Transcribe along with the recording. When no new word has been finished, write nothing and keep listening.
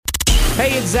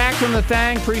Hey, it's Zach from The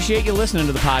Thang. Appreciate you listening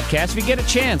to the podcast. If you get a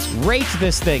chance, rate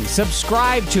this thing,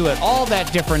 subscribe to it, all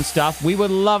that different stuff. We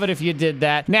would love it if you did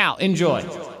that. Now, enjoy.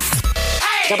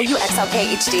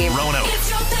 WXLK HD. Rono. It's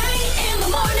your thing in the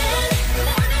morning.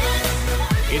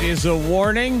 It is a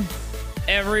warning.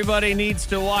 Everybody needs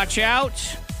to watch out.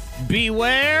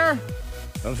 Beware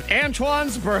of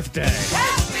Antoine's birthday.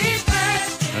 Happy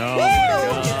birthday. Oh,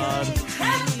 my God.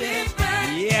 Happy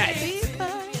birthday. Yes.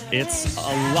 It's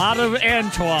a lot of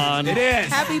Antoine. It is.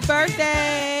 Happy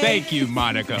birthday. Thank you,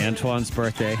 Monica. Antoine's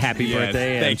birthday. Happy Yes,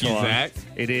 birthday, thank you, Antoine. Zach.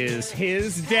 It is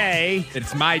his day.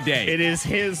 It's my day. It is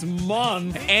his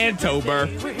month. Antober.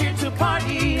 We're here to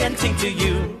party and sing to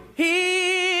you.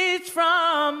 He's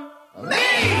from me.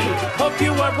 Hope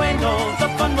you are bueno. The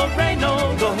fun will reign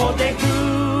the whole day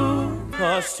through.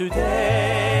 'Cause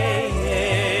today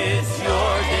is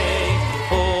your day.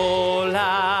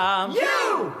 Hola.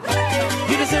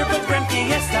 You deserve a grand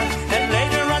fiesta and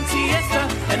later on siesta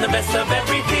and the best of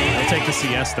everything. I'll take the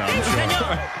siesta, I'm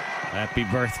sure. Happy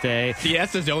birthday.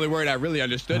 Siesta's the only word I really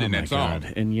understood in my that song.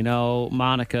 God. And you know,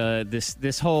 Monica,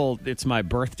 this whole it's my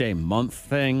birthday month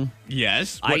thing.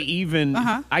 Yes.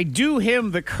 I do him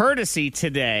the courtesy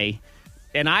today,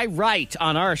 and I write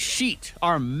on our sheet,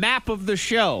 our map of the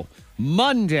show,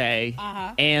 Monday,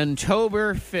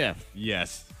 October 5th.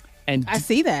 Yes. And I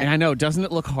see that. And I know, doesn't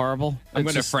it look horrible? I'm It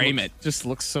gonna just frame looks- it. Just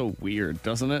looks so weird,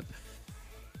 doesn't it?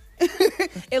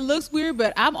 It looks weird,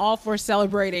 but I'm all for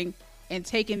celebrating and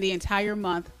taking the entire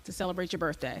month to celebrate your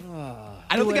birthday.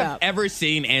 I don't Do think it I've up. ever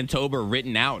seen Antober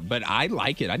written out, but I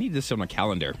like it. I need this on my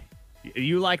calendar.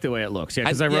 You like the way it looks, yeah?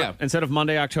 Because I- I wrote, yeah. instead of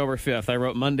Monday, October 5th, I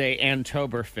wrote Monday,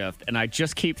 October 5th, and I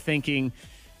just keep thinking,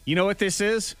 you know what this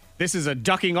is? This is a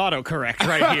ducking autocorrect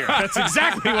right here. That's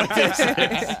exactly what this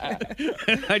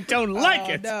is. I don't like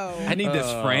it. No. I need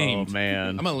this framed. Oh,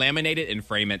 man. I'm going to laminate it and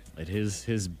frame it. It is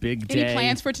his big day. Any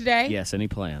plans for today? Yes, any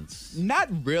plans? Not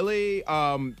really.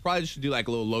 Probably should do like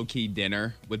a little low key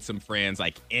dinner with some friends,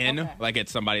 like like at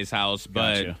somebody's house.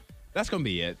 But Gotcha. that's gonna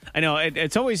be it. I know,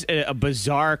 it's always a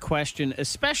bizarre question,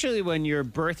 especially when your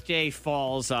birthday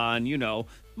falls on,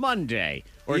 Monday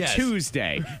or Yes.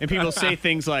 Tuesday. And people say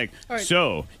things like, right.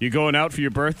 so, you going out for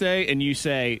your birthday? And you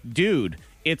say, dude,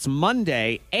 it's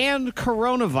Monday and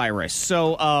coronavirus.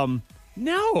 So,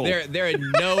 no.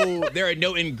 There are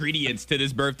no ingredients to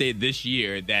this birthday this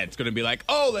year that's gonna be like,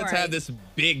 oh, let's Right. have this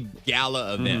big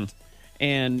gala event.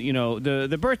 And,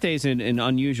 the birthday's an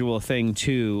unusual thing,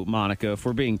 too, Monica, if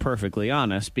we're being perfectly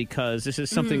honest, because this is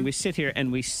something we sit here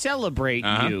and we celebrate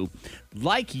you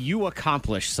like you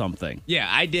accomplished something. Yeah,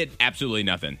 I did absolutely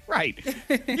nothing. Right.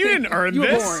 You didn't earn You were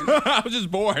this. born. I was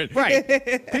just born. Right.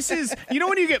 This is,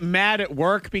 when you get mad at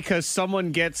work because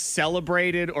someone gets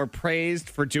celebrated or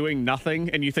praised for doing nothing,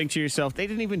 and you think to yourself, they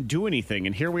didn't even do anything,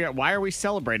 and here we are. Why are we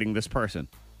celebrating this person?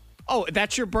 Oh,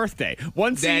 that's your birthday.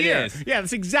 Once a That year. is. Yeah,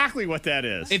 that's exactly what that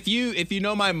is. If you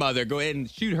know my mother, go ahead and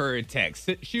shoot her a text,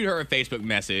 shoot her a Facebook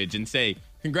message, and say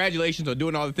congratulations on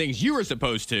doing all the things you were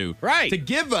supposed to. Right. To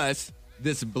give us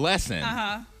this blessing.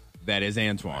 That is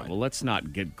Antoine. well, let's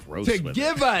not get gross To with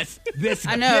give us this.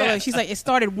 I know. gift. She's like, it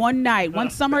started one night,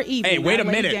 one summer evening. Hey, wait a I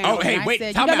laid minute. down, Oh, hey, and I wait.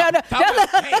 said, Time no, out. no, no.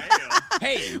 Time out.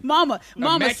 Hey, Mama, send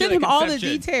Immaculate him all the conception.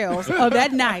 details of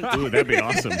that night. it. Ooh, that'd be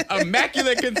awesome.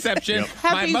 Immaculate conception.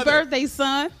 Happy birthday,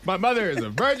 son. My mother is a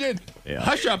virgin. Yeah.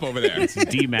 Hush up over there.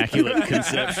 Deimmaculate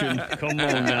conception. Come on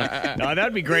now. No,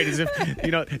 that'd be great. As if,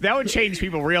 that would change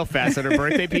people real fast on her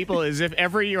birthday. People, as if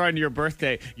every year on your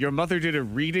birthday, your mother did a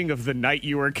reading of the night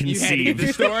you were You had to conceived. get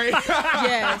the story.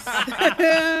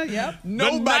 Yes. Yep.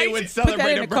 Nobody night- would Put that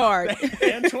celebrate in a a card.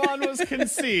 Antoine was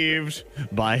conceived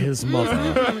by his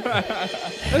mother.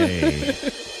 Hey.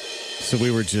 So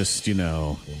we were just,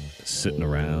 sitting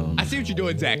around. I see what you're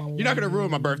doing, Zach. You're not going to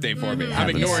ruin my birthday for me. I'm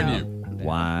Having ignoring some you.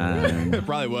 Wine. It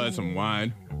probably was some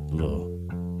wine.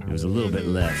 It was a little bit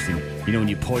left. And, when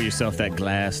you pour yourself that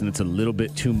glass and it's a little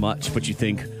bit too much, but you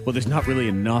think, well, there's not really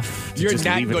enough to You're just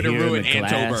not leave it gonna here in ruin the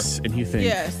glass. Antober. And you think,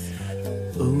 Yes.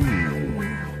 ooh,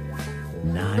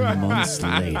 9 months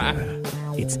later,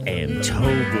 it's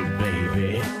Antober,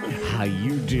 baby. How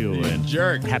you doing?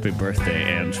 Jerk. Happy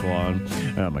birthday, Antoine.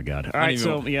 Oh, my God. All right, even-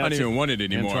 so, yeah. I don't it's even want it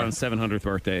anymore. Antoine's 700th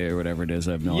birthday or whatever it is.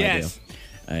 I have no Yes. idea.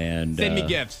 And Send me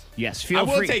gifts. Yes, I feel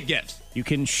will free. take gifts. You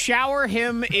can shower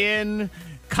him in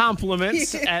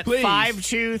compliments at Please.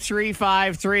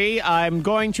 52353. I'm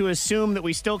going to assume that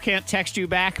we still can't text you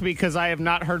back because I have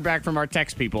not heard back from our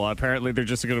text people. Apparently, they're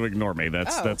just going to ignore me.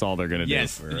 That's all they're going to do.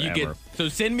 Yes, forever. you can. So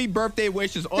send me birthday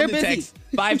wishes on They're the busy. text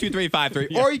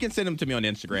 52353, or you can send them to me on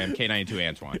Instagram, K92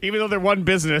 Antoine. Even though their one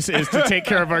business is to take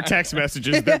care of our text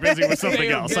messages, they're busy with something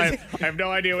They are else. I busy. have no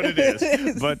idea what it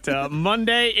is. But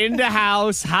Monday in the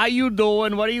house, how you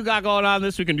doing? What do you got going on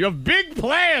this weekend? You have big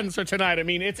plans for tonight. I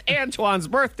mean, it's Antoine's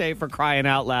birthday, for crying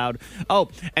out loud. Oh,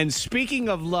 and speaking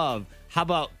of love, how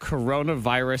about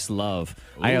coronavirus love?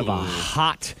 I have a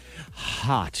hot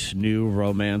new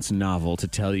romance novel to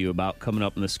tell you about coming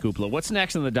up in the Scoopla. What's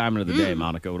next in the Diamond of the Day,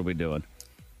 Monica? What are we doing?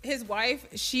 His wife,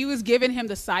 she was giving him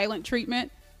the silent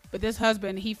treatment, but this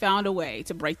husband, he found a way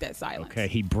to break that silence. Okay,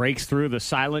 he breaks through the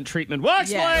silent treatment. We'll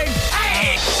explain.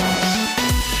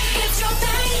 It's your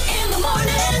thing in the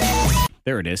morning.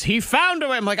 There it is. He found a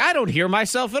way. I'm like, I don't hear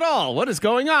myself at all. What is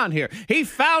going on here? He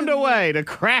found a way to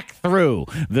crack through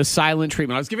the silent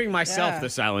treatment. I was giving myself the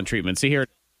silent treatment. See here.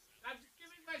 I'm just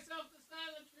giving myself the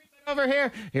silent treatment over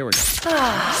here. Here we go.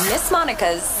 Miss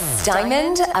Monica's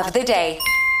Diamond of the Day.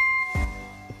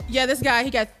 Yeah, this guy, he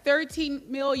got 13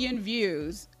 million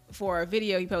views for a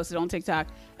video he posted on TikTok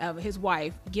of his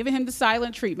wife giving him the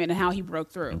silent treatment and how he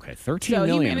broke through. Okay, 13 so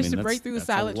million. he managed I mean, to break through the that's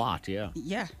silent. a lot, yeah.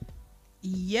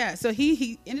 Yeah. So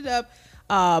he ended up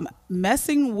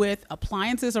messing with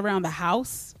appliances around the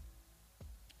house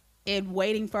and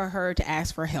waiting for her to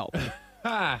ask for help.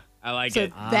 I like So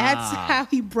it. that's how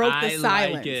he broke the I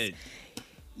silence. like it.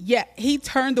 Yeah, he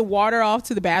turned the water off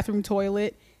to the bathroom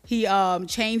toilet. He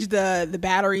changed the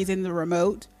batteries in the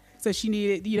remote, so she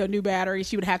needed new batteries.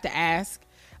 She would have to ask.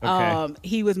 Okay.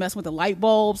 He was messing with the light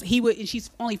bulbs. And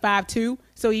she's only 5'2",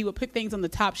 so he would put things on the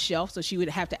top shelf, so she would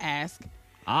have to ask.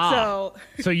 So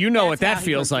you know what that's how that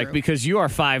he feels broke like through. because you are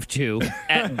 5'2"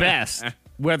 at best,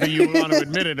 whether you want to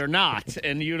admit it or not,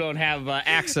 and you don't have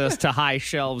access to high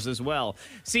shelves as well.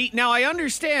 See, now I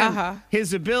understand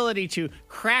his ability to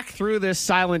crack through this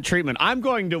silent treatment. I'm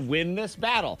going to win this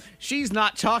battle. She's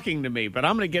not talking to me, but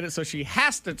I'm going to get it so she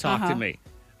has to talk to me.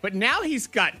 But now he's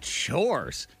got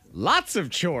chores. Lots of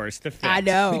chores to fix. I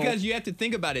know. Because you have to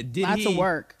think about it. Lots of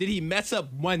work. Did he mess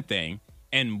up one thing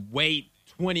and wait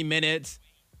 20 minutes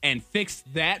and fix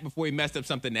that before he messed up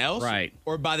something else? Right.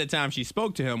 Or by the time she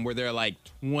spoke to him, were there like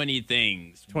 20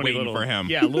 things waiting for him?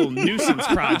 Yeah, little nuisance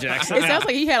projects. It sounds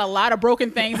like he had a lot of broken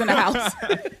things in the house.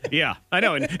 Yeah, I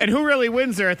know. And who really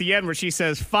wins there at the end where she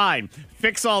says, fine,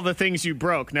 fix all the things you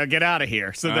broke. Now get out of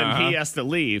here. So then he has to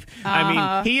leave.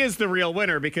 I mean, he is the real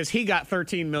winner because he got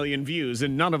 13 million views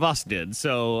and none of us did.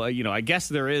 So, I guess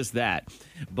there is that.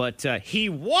 But he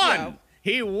won. Yeah.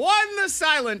 He won the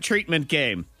silent treatment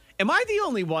game. Am I the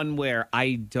only one where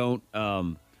I don't,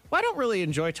 I don't really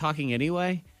enjoy talking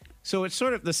anyway? So it's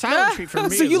sort of the silent treat for me.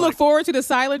 So is you look like, forward to the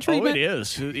silent Oh, treatment? it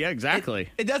is. Yeah, exactly.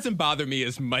 It doesn't bother me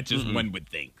as much as one would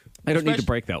think. I don't need to Especially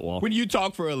break that wall. When you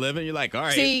talk for a living, you're like, all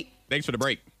right, See- thanks for the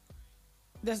break.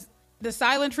 The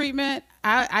silent treatment,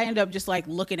 I end up just like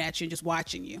looking at you and just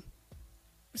watching you.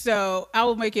 So I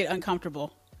will make it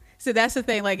uncomfortable. So that's the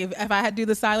thing. Like if I had to do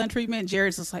the silent treatment,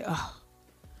 Jared's just like, oh,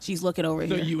 she's looking over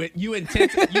So here. you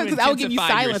intensify Because I will give you your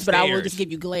silence, but I will stares. just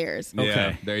give you glares. Yeah,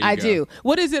 Okay. there you I go. do.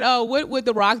 What is it? What would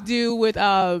The Rock do with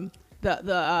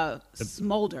the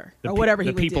smolder or whatever he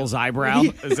the would people's do? eyebrow.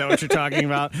 Is that what you're talking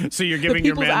about? So you're giving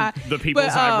your people's man eye- the people's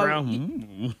but,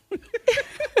 eyebrow?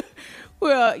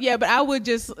 Well, yeah, but I would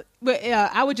just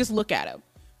look at him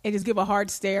and just give a hard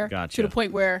stare Gotcha. to the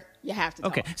point where you have to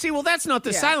talk. Okay. See, well, that's not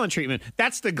the Yeah. silent treatment.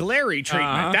 That's the glary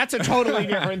treatment. That's a totally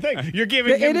different thing. You're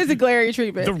giving him It is a glary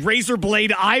treatment. the razor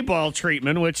blade eyeball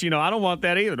treatment, which, I don't want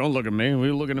that either. Don't look at me. What are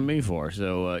you looking at me for?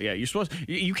 So, yeah, you're supposed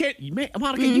you can't,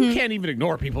 Monica, you can't even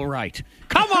ignore people right.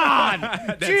 Come on!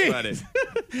 That's Jeez. funny.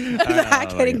 I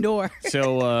can ignore.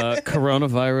 So,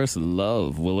 coronavirus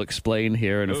love we'll explain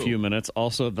here in a few minutes.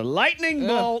 Also, the lightning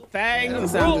bolt thing Doesn't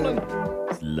sound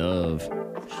rolling. Love.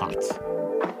 Hot.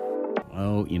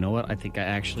 Oh, you know what? I think I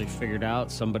actually figured out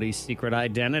somebody's secret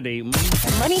identity.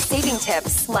 Money saving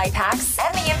tips, life hacks,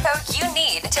 and the info you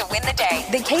need to win the day.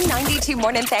 The K92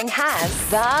 Morning Thing has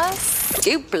the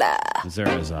Dupla. There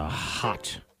is a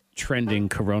hot, trending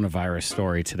coronavirus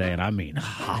story today, and I mean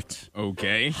hot.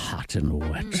 Okay. Hot and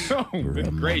wet. Oh,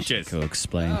 good gracious. To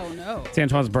explain. Oh no. It's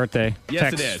Antoine's birthday. Yes,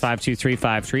 Text it is.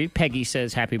 52353. Peggy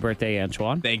says, happy birthday,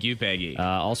 Antoine. Thank you, Peggy.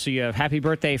 Also, you have happy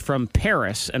birthday from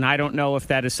Paris, and I don't know if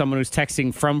that is someone who's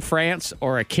texting from France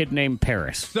or a kid named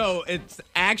Paris. So it's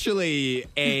actually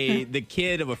the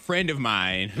kid of a friend of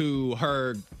mine who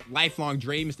her lifelong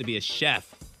dream is to be a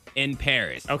chef. in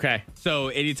Paris. Okay. So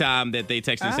anytime that they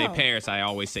text and say Oh. Paris, I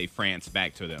always say France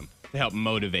back to them to help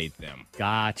motivate them.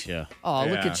 Gotcha. Oh,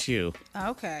 look Yeah. at you.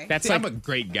 Okay. That's See, like I'm a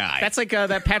great guy. that's like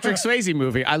that Patrick Swayze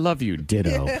movie. I love you,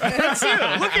 ditto. That's you.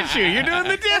 Look at you. You're doing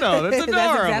the ditto. That's adorable.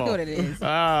 That's exactly what it is.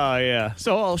 Oh yeah.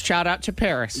 So I'll shout out to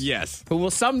Paris. yes. Who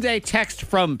will someday text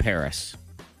from Paris.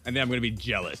 And then I'm going to be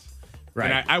jealous. Right.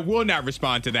 And I will not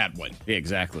respond to that one Yeah,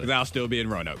 exactly. because I'll still be in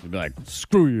Roanoke. Be like,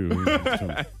 screw you.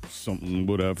 Something,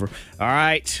 whatever. All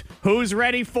right. Who's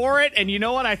ready for it? And you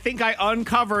know what? I think I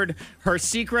uncovered her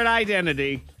secret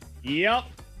identity. Yep.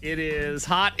 It is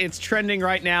hot. It's trending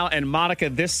right now. And Monica,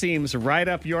 this seems right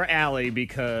up your alley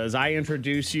because I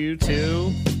introduce you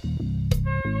to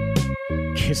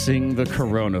Kissing the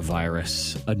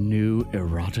Coronavirus, a new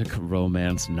erotic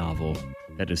romance novel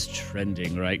that is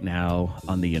trending right now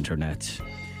on the internet.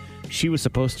 She was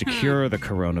supposed to cure the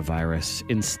coronavirus.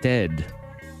 Instead,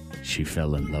 she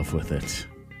fell in love with it.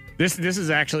 This is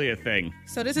actually a thing.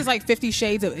 So this is like 50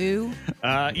 Shades of Ooh.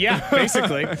 Yeah,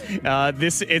 basically.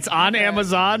 It's on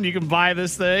Amazon. You can buy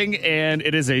this thing, and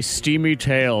it is a steamy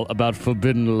tale about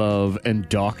forbidden love and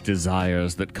dark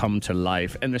desires that come to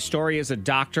life. And the story is a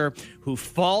doctor who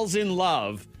falls in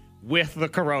love with the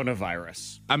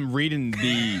coronavirus. I'm reading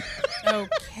the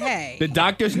Okay. the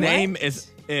doctor's name is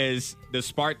the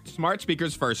smart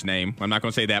speaker's first name. I'm not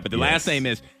going to say that, but the last name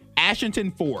is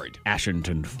Ashington Ford.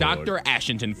 Ashington Ford. Dr.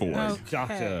 Ashington Ford. Okay.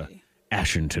 Dr.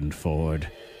 Ashington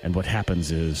Ford. And what happens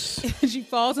is, She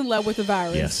falls in love with the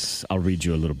virus. yes, I'll read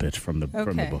you a little bit from the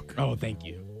Okay. book. Oh, thank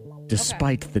you.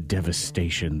 Despite the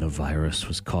devastation the virus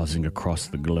was causing across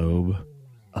the globe,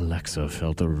 Alexa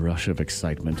felt a rush of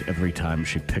excitement every time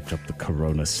she picked up the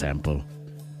corona sample,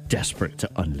 desperate to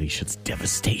unleash its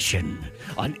devastation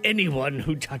on anyone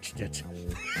who touched it.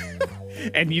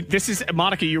 And this is,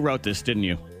 Monica, you wrote this, didn't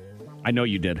you? I know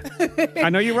you did. I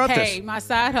know you wrote Hey, this. my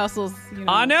side hustles. You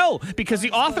know, I know, because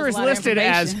the author is a lot of listed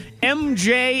as information.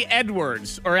 MJ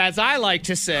Edwards, or as I like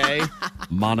to say,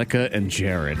 Monica and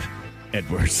Jared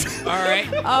Edwards. All right.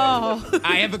 Oh,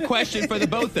 I have a question for the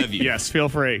both of you. Yes, feel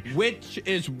free. Which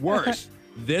is worse?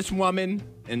 This woman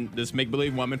and this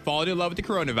make-believe woman falling in love with the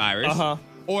coronavirus,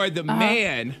 or the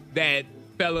man that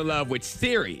fell in love with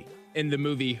Siri in the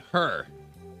movie Her?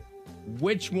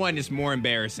 Which one is more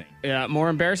embarrassing? Yeah, more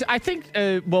embarrassing. I think,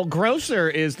 grosser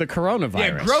is the coronavirus.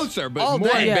 Yeah, grosser, but All more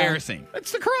day. embarrassing.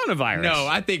 It's the coronavirus. No,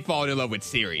 I think falling in love with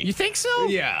Siri. You think so?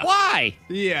 Yeah. Why?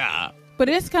 Yeah. but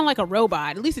it's kind of like a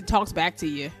robot. At least it talks back to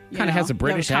you. Kind of has a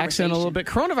British accent a little bit.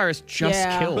 Coronavirus just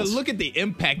Yeah. kills. But look at the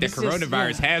impact that It's just-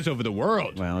 coronavirus yeah. has over the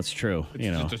world. Well, it's true.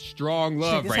 You know, It's a strong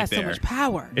love This right has there. so much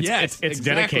power. it's, Yes, it's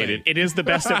exactly. dedicated. It is the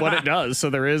best at what it does. So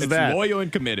there is It's that. loyal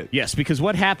and committed. Yes, because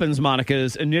what happens, Monica,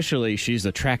 is initially she's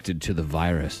attracted to the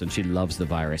virus and she loves the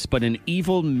virus. But an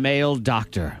evil male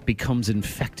doctor becomes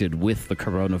infected with the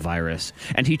coronavirus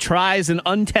and he tries an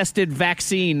untested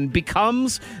vaccine,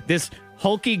 becomes this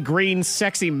hulky green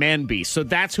sexy man beast. So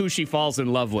that's who she falls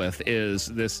in love with, is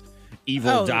this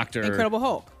evil doctor. Incredible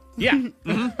Hulk. Yeah.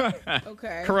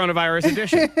 Okay. Coronavirus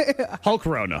edition. Hulk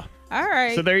Rona. All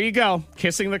right. So there you go.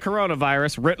 Kissing the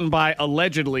Coronavirus, written by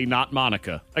allegedly not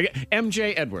Monica. Again,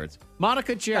 MJ Edwards.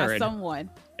 Monica Jared. someone.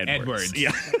 Edwards.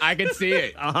 Yeah. I can see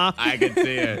it. I can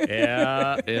see it.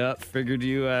 Yeah. Figured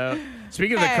you out.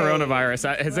 Speaking of the Hey.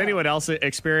 coronavirus, has anyone else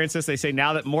experienced this? They say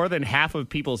now that more than half of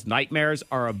people's nightmares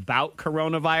are about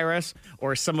coronavirus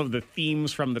or some of the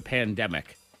themes from the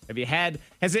pandemic. Have you had,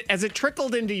 has it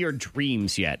trickled into your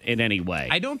dreams yet in any way?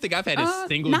 I don't think I've had a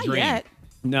single not dream. yet.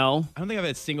 No. I don't think I've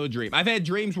had a single dream. I've had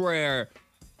dreams where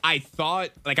I thought,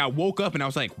 like, I woke up and I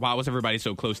was like, wow, was everybody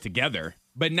so close together?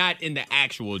 But not in the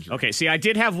actual dream. Okay, see, I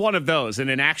did have one of those in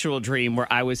an actual dream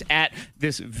where I was at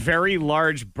this very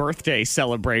large birthday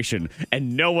celebration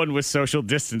and no one was social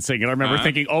distancing. And I remember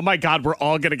thinking, oh my God, we're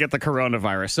all going to get the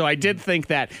coronavirus. So I did think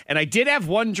that. And I did have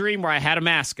one dream where I had a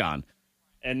mask on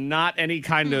and not any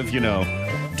kind of,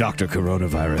 Dr.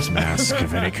 Coronavirus mask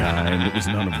of any kind. It was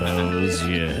none of those.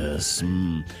 Yes.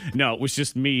 No, it was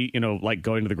just me, like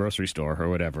going to the grocery store or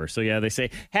whatever. So, yeah, they say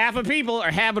half of people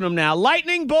are having them now.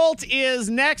 Lightning Bolt is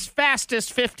next.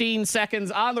 Fastest 15 seconds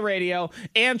on the radio.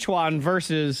 Antoine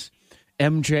versus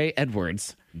MJ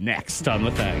Edwards next on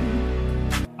the thing.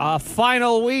 A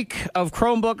final week of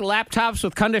Chromebook laptops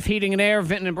with Cundiff Heating and Air,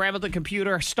 Vinton and Brambleton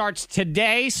Computer starts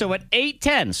today. So at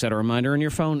 8:10, set a reminder on your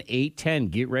phone,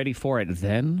 8:10. Get ready for it.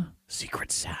 Then,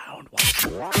 secret sound.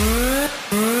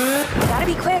 Gotta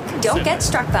be quick. Don't get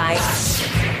struck by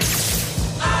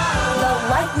the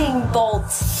lightning bolt.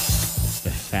 The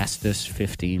fastest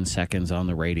 15 seconds on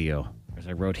the radio. As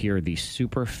I wrote here, the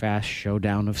super fast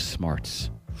showdown of smarts.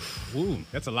 Ooh,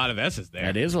 that's a lot of S's there.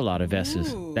 That is a lot of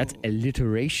S's. That's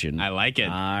alliteration. I like it.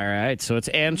 All right. So it's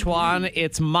Antoine,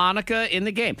 it's Monica in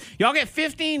the game. Y'all get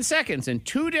 15 seconds in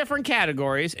 2 different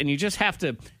categories, and you just have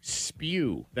to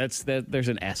spew. There's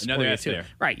an S. Another for you, S too. there.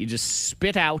 Right. You just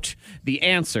spit out the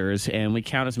answers, and we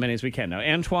count as many as we can. Now,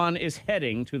 Antoine is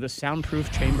heading to the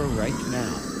soundproof chamber right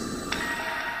now.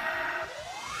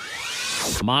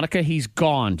 Monica, he's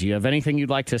gone. Do you have anything you'd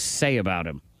like to say about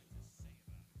him?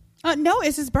 No,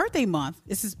 it's his birthday month.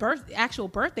 It's his actual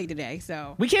birthday today.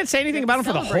 So We can't say anything about him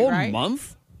for the Celebrate, whole right?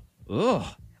 month? Ugh.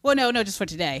 well, no, just for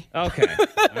today. Okay.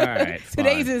 All right.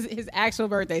 Today's fine. his actual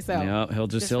birthday. So No,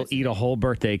 he'll eat a whole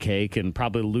birthday cake and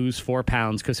probably lose 4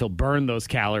 pounds because he'll burn those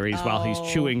calories while he's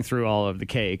chewing through all of the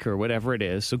cake or whatever it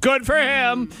is. So good for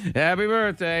him. Happy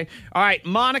birthday. All right,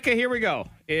 Monica, here we go.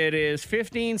 It is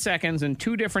 15 seconds in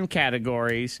 2 different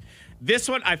categories. This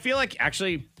one, I feel like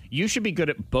actually you should be good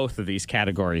at both of these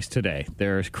categories today.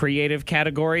 There's creative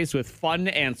categories with fun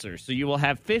answers. So you will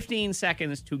have 15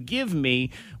 seconds to give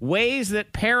me ways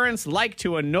that parents like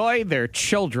to annoy their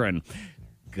children.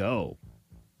 Go.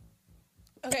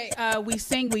 Okay, we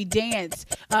sing, we dance,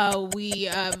 we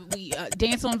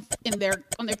dance on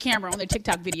their camera, on their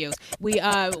TikTok videos. We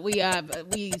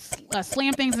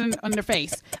slam things on their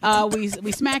face.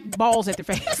 We smack balls at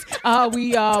their face.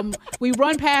 We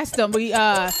run past them. We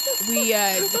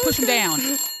push them down.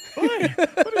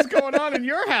 What is going on in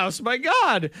your house? My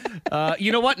God.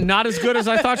 You know what? Not as good as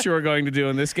I thought you were going to do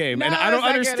in this game. And No, I don't it's not good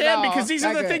at understand all. because these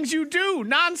are Not the good. things you do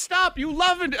nonstop. You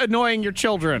love annoying your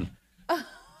children.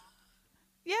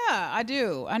 Yeah, I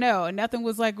do. I know. And nothing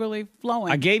was like really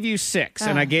flowing. I gave you 6,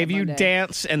 and I gave you Monday.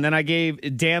 dance, and then I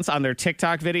gave dance on their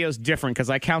TikTok videos different because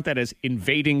I count that as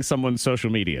invading someone's social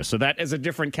media. So that is a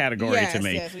different category Yes, to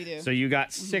me. yes, we do. So you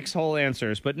got 6 whole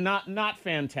answers, but not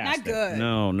fantastic. Not good.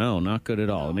 No, not good at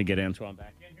all. Let me get Antoine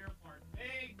back in here. Part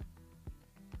A.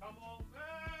 Come on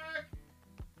back.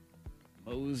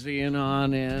 Moseying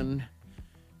on in.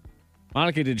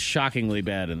 Monica did shockingly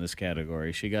bad in this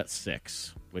category. She got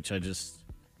 6, which I just...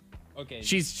 Okay.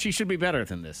 She should be better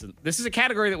than this. This is a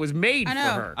category that was made I for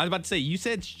know. her. I was about to say, you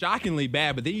said shockingly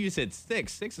bad, but then you said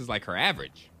 6. 6 is like her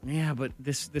average. Yeah, but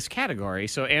this category.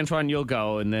 So Antoine, you'll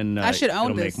go, and then I should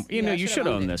own it'll this. You know, Yeah, I you should should have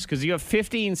own owned it. this because you have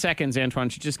 15 seconds. Antoine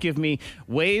should just give me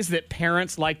ways that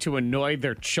parents like to annoy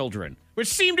their children, which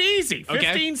seemed easy.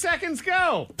 15 seconds,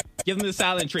 go. Give them the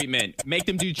silent treatment. Make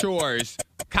them do chores.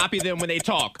 Copy them when they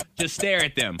talk. Just stare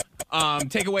at them.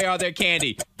 Take away all their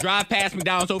candy. Drive past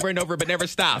McDonald's over and over, but never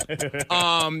stop.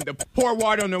 Pour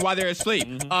water on them while they're asleep.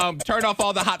 Turn off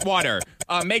all the hot water.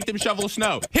 Make them shovel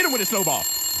snow. Hit them with a snowball.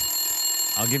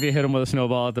 I'll give you a hit him with a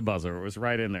snowball at the buzzer. It was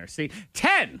right in there. See,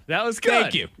 10. That was good.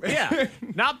 Thank you. Yeah,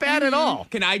 not bad at all.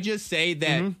 Can I just say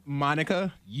that,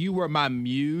 Monica, you were my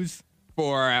muse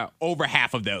for over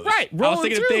half of those. Right, I was rolling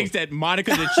thinking through. of things that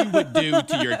Monica that you would do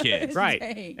to your kids. Right.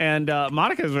 Dang. And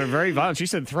Monica's were very violent. She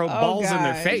said throw balls in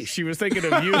their gosh. face. She was thinking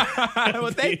of you.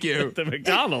 Well, thank you. At the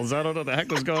McDonald's. I don't know what the heck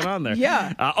was going on there.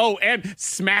 Yeah. And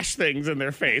smash things in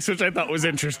their face, which I thought was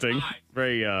interesting.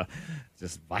 Very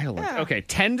just violent. Yeah. Okay,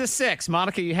 10-6.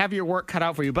 Monica, you have your work cut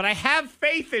out for you, but I have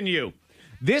faith in you.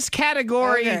 This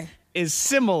category Okay. is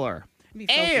similar. Be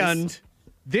focused. And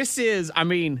this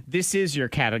is your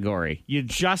category. You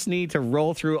just need to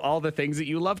roll through all the things that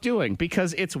you love doing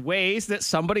because it's ways that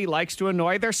somebody likes to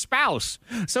annoy their spouse.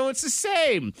 So it's the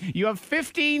same. You have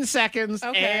 15 seconds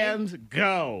Okay. and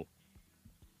go.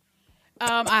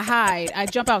 I hide. I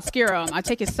jump out, scare him. I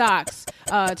take his socks,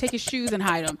 take his shoes and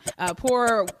hide them.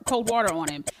 Pour cold water on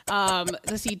him.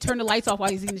 Let's see, turn the lights off while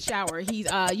he's in the shower. He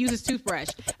uses toothbrush.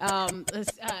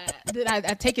 Then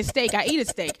I take his steak. I eat his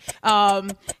steak.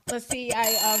 Let's see,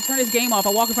 I turn his game off.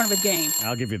 I walk in front of his game.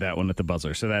 I'll give you that one at the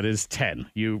buzzer. So that is 10.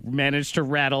 You managed to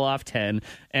rattle off 10.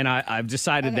 And I've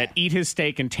decided that eat his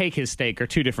steak and take his steak are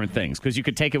 2 different things because you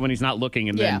could take it when he's not looking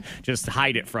and then just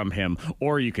hide it from him,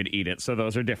 or you could eat it. So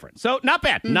those are different. So not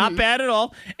bad. Not bad at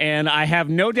all. And I have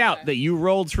no doubt that you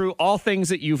rolled through all things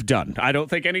that you've done. I don't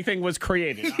think anything was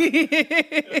created.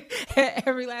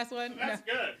 Every last one. That's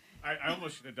good. I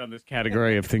almost should have done this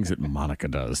category of things that Monica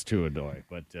does to annoy,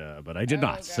 but I did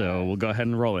not. So we'll go ahead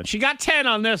and roll it. She got 10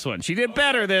 on this one. She did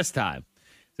better this time.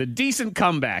 It's a decent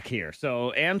comeback here.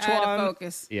 So Antoine, I had to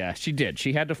focus. Yeah, she did.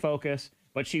 She had to focus,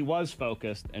 but she was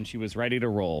focused and she was ready to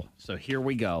roll. So here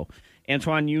we go.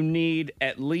 Antoine, you need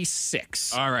at least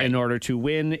 6 All right. in order to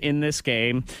win in this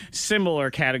game. Similar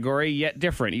category, yet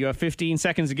different. You have 15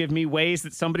 seconds to give me ways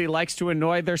that somebody likes to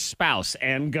annoy their spouse,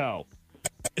 and go.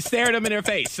 Stare at them in their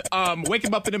face. Wake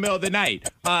them up in the middle of the night.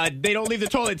 They don't leave the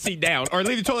toilet seat down or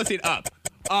leave the toilet seat up.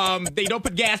 They don't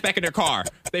put gas back in their car.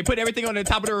 They put everything on the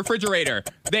top of the refrigerator.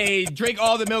 They drink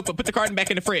all the milk but put the carton back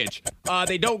in the fridge.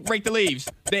 They don't rake the leaves.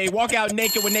 They walk out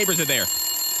naked when neighbors are there.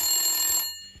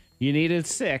 You needed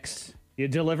 6. You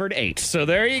delivered 8. So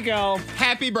there you go.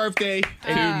 Happy birthday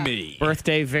to me.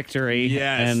 Birthday victory.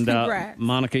 Yes. And Congrats.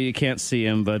 Monica, you can't see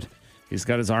him, but he's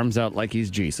got his arms out like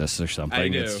he's Jesus or something. I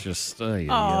do. It's just,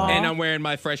 And I'm wearing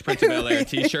my Fresh Prince of Bel-Air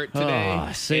t-shirt today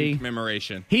see? in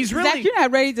commemoration. he's really. Zach, you're not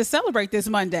ready to celebrate this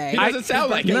Monday. He doesn't sound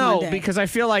like it. No, Monday. because I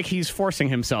feel like he's forcing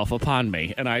himself upon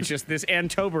me, and this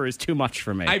Antober is too much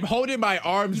for me. I'm holding my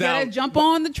arms You gotta out. jump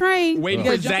on the train. Waiting you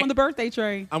gotta for jump Zach- on the birthday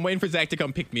train. I'm waiting for Zach to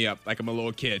come pick me up like I'm a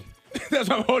little kid. That's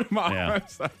why I'm holding my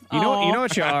arms out. You know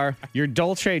what you are? You're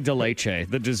dulce de leche,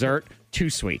 the dessert. Too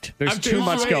sweet. There's I'm too too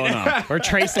much sweet. going on. Or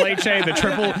Trace Leche,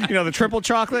 the triple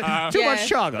chocolate. Too Yes. much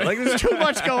chocolate. Like there's too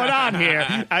much going on here.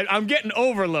 I'm getting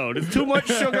overload. It's too much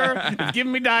sugar. It's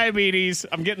giving me diabetes.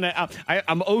 I'm getting.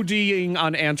 I'm ODing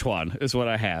on Antoine. Is what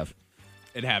I have.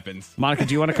 It happens. Monica,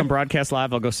 do you want to come broadcast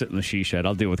live? I'll go sit in the she shed.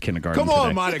 I'll deal with kindergarten. Come on,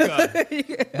 today. Monica.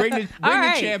 Bring the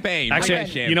right. champagne. Bring Actually, the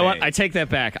champagne. you know what? I take that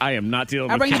back. I am not dealing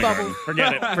I'll with bring the kindergarten.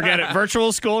 bubbles. Forget it.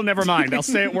 Virtual school, never mind. I'll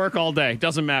stay at work all day.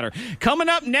 Doesn't matter. Coming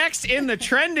up next in the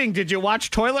trending, did you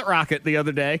watch Toilet Rocket the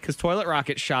other day? Because Toilet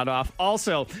Rocket shot off.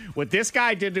 Also, what this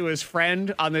guy did to his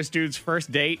friend on this dude's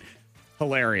first date,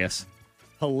 hilarious.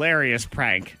 Hilarious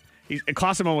prank. It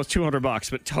cost him almost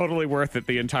 $200, but totally worth it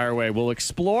the entire way. We'll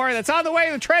explore. That's on the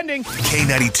way, the trending.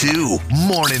 K92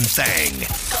 Morning Thang.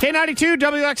 K92,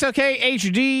 WXLK,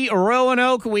 HD,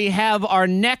 Roanoke. We have our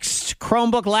next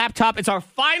Chromebook laptop. It's our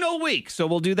final week, so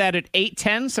we'll do that at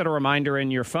 8:10. Set a reminder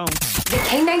in your phone. The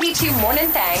K92 Morning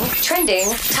Thang trending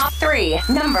top 3.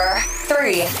 Number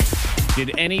 3.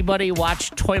 Did anybody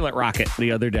watch Toilet Rocket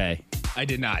the other day? I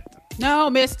did not. No,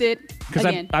 missed it. Because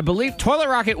Again. I believe Toilet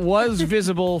Rocket was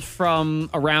visible from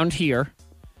around here.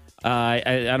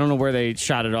 I don't know where they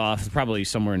shot it off. Probably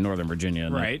somewhere in Northern Virginia.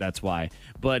 And Right. that's why.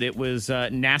 But it was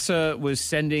NASA was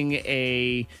sending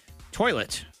a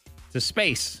toilet to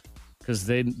space because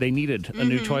they needed a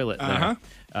new toilet there.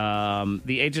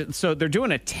 The agent. So they're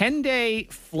doing a 10-day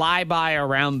flyby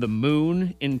around the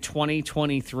moon in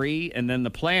 2023, and then the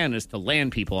plan is to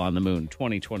land people on the moon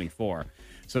 2024.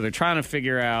 So they're trying to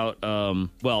figure out,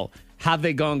 how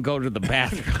they gonna go to the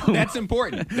bathroom. That's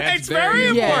important. That's It's very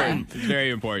important. It's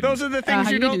very important. Those are the things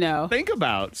you you need to don't know. think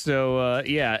about. So,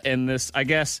 and this, I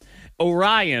guess,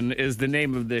 Orion is the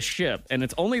name of this ship, and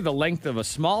it's only the length of a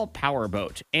small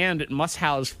powerboat, and it must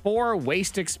house 4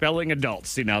 waste-expelling adults.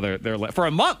 See, now they're for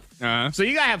a month. So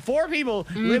you gotta have 4 people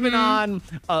living on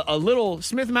a little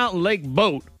Smith Mountain Lake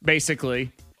boat,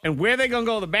 basically, and where they gonna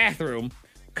go to the bathroom?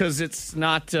 Because it's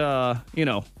not,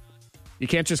 you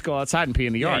can't just go outside and pee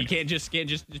in the yard. You can't just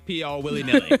pee all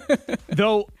willy-nilly.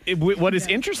 Though, what is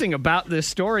interesting about this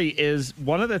story is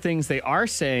one of the things they are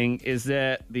saying is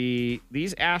that these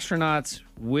astronauts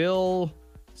will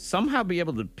somehow be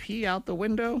able to pee out the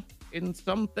window in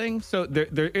something. So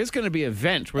there is going to be a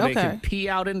vent where they can pee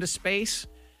out into space.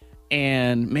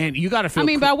 And man, you got to feel.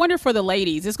 but I wonder for the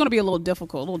ladies, it's going to be a little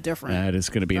difficult, a little different. That is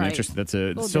going to be an Right. interesting. It's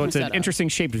different an setup. interesting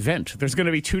shaped vent. There's going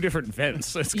to be 2 different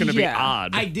vents. It's going to be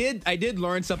odd. I did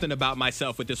learn something about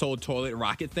myself with this whole Toilet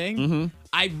Rocket thing. Mm-hmm.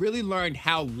 I really learned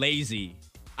how lazy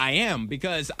I am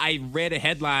because I read a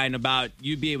headline about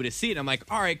you be able to see it. I'm like,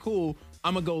 all right, cool.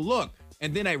 I'm going to go look.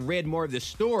 And then I read more of the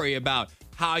story about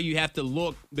how you have to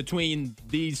look between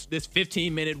this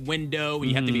 15-minute window and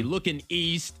you have to be looking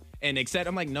east. And etc.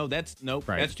 I'm like, that's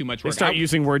too much They work. start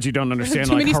using words you don't understand,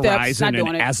 Too like many steps, horizon not and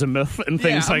doing it. azimuth and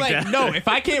things I'm like that. No, if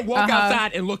I can't walk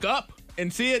outside and look up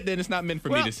and see it, then it's not meant for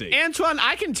me to see. Antoine,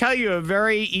 I can tell you a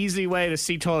very easy way to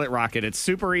see Toilet Rocket. It's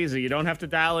super easy. You don't have to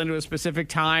dial into a specific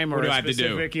time or What do a I have to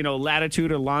do? specific,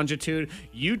 latitude or longitude.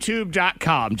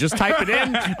 YouTube.com. Just type it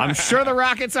in. I'm sure the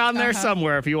rocket's on there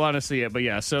somewhere if you want to see it. But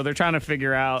yeah, so they're trying to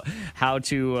figure out how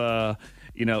to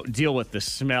deal with the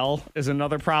smell is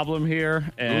another problem here,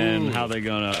 and how they're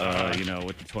gonna,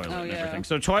 with the toilet and everything.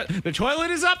 So the toilet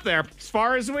is up there, as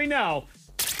far as we know.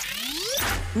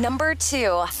 Number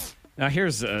 2. Now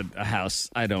here's a house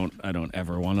I don't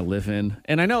ever want to live in,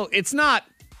 and I know it's not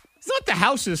the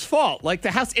house's fault. Like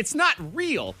the house, it's not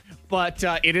real, but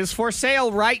it is for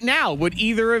sale right now. Would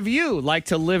either of you like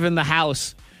to live in the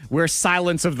house where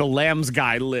Silence of the Lambs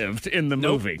guy lived in the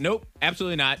movie? Nope,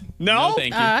 absolutely not. No?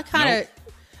 Thank you. I kind of.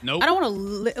 Nope. I don't want to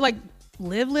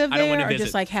live I don't wanna there, or visit.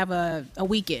 just like have a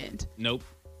weekend. Nope.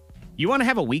 You want to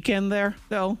have a weekend there,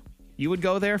 though? You would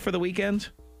go there for the weekend?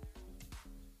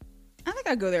 I think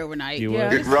I'd go there overnight. You yeah,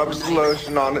 would? It rubs the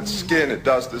lotion on its skin. It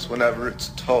does this whenever it's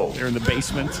told. They're in the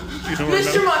basement. You don't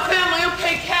Mister, remember? my family will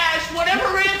pay cash.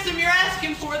 Whatever ransom you're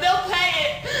asking for, they'll pay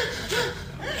it.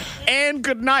 and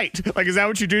good night. Like, is that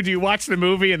what you do? Do you watch the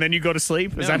movie and then you go to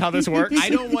sleep? Is that how this works? I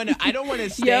don't want to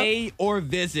stay or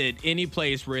visit any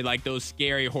place where like those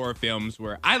scary horror films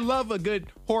where I love a good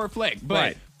horror flick, but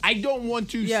Right. I don't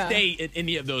want to stay in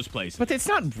any of those places. But it's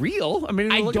not real. I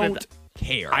mean, I look at don't that-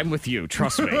 care. I'm with you.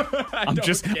 Trust me. I'm don't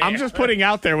just care. putting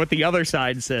out there what the other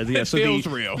side says. Yeah, It so feels the,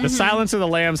 real. The Silence of the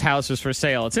Lambs house is for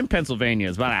sale. It's in Pennsylvania.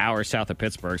 It's about an hour south of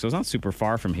Pittsburgh, so it's not super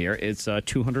far from here. It's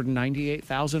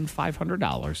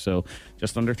 $298,500, so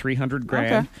just under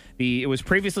 $300,000. Okay. It was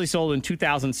previously sold in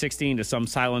 2016 to some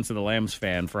Silence of the Lambs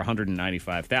fan for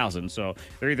 $195,000. So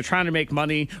they're either trying to make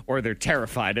money or they're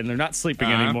terrified and they're not sleeping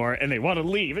anymore and they want to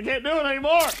leave. They can't do it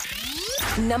anymore.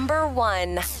 Number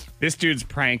 1. This dude's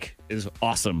prank is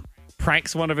awesome.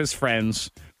 Pranks one of his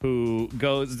friends who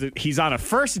he's on a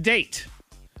first date.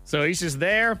 So he's just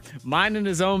there minding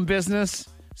his own business.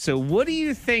 So what do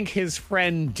you think his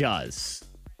friend does?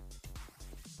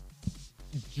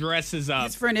 Dresses up.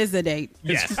 His friend is the date.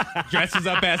 Yes. Dresses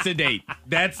up as a date.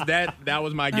 That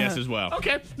was my guess as well.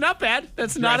 Okay, not bad.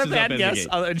 That's not a Dresses up bad as a guess.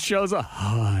 date. It shows a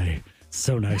hi.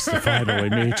 So nice to finally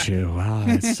meet you. Wow,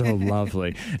 it's so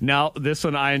lovely. Now, this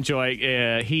one I enjoy.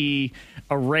 He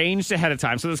arranged ahead of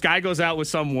time. So this guy goes out with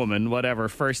some woman, whatever,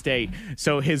 first date.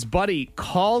 So his buddy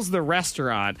calls the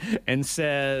restaurant and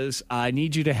says, I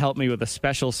need you to help me with a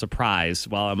special surprise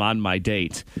while I'm on my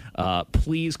date.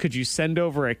 Please, could you send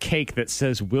over a cake that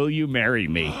says, will you marry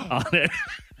me on it?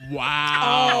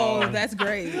 Wow. Oh, that's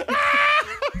great.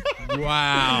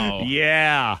 Wow.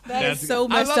 Yeah. That's so I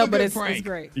messed love a up, but good it's prank.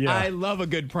 great. Yeah. I love a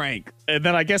good prank. And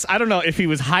then I guess, I don't know if he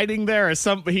was hiding there or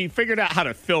something. He figured out how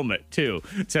to film it, too,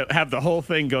 to have the whole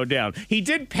thing go down. He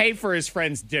did pay for his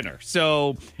friend's dinner.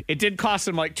 So it did cost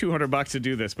him like $200 to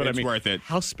do this. But It's I mean, worth it.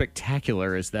 How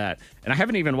spectacular is that? And I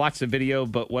haven't even watched the video,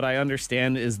 but what I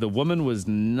understand is the woman was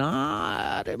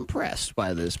not impressed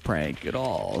by this prank at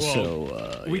all.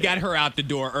 Well, we got her out the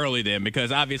door early then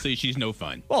because obviously she's no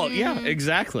fun. Well, yeah,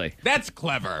 exactly. That's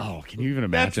clever. Oh, can you even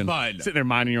imagine? That's fun. Sitting there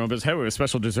minding your own business. Hey, we have a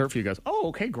special dessert for you guys. Oh,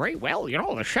 okay, great. Well,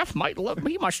 the chef might love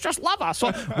me. He must just love us.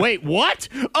 So, wait, what?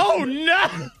 Oh,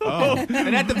 no.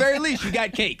 And at the very least, you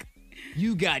got cake.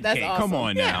 You got That's cake. awesome. Come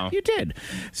on now. You did.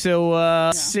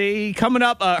 So, see, coming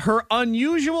up, her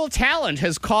unusual talent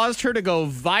has caused her to go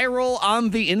viral on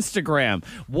the Instagram.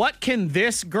 What can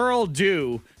this girl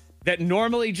do that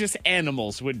normally just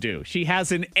animals would do? She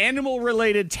has an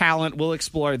animal-related talent we'll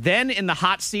explore. Then in the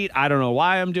hot seat, I don't know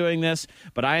why I'm doing this,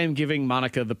 but I am giving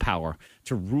Monica the power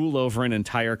to rule over an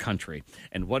entire country.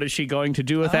 And what is she going to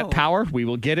do with that power? We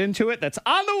will get into it. That's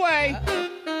on the way.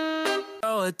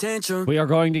 We are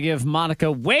going to give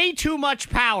Monica way too much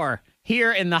power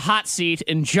here in the hot seat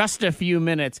in just a few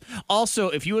minutes. Also,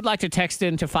 if you would like to text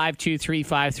in to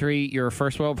 52353 your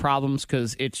first world problems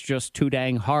because it's just too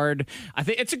dang hard, I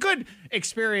think it's a good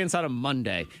experience on a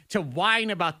Monday to whine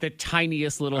about the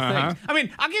tiniest little things. I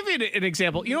mean, I'll give you an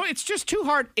example. It's just too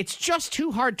hard. It's just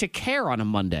too hard to care on a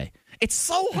Monday. It's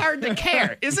so hard to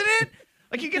care, isn't it?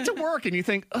 Like you get to work and you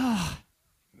think, oh,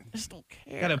 I just don't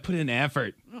care. Gotta put in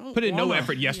effort. Put in no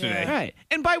effort yesterday. Right.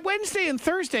 And by Wednesday and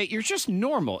Thursday, you're just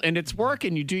normal. And it's work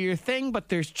and you do your thing, but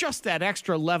there's just that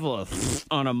extra level of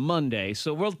on a Monday.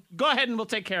 So we'll go ahead and we'll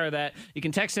take care of that. You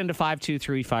can text into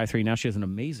 52353. Now she has an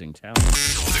amazing talent.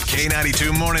 The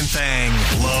K92 Morning Thing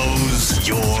blows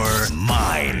your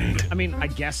mind. I mean, I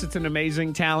guess it's an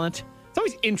amazing talent. It's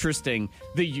always interesting,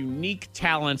 the unique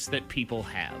talents that people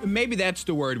have. Maybe that's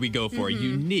the word we go for.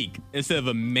 Unique instead of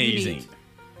amazing. Unique.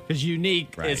 Because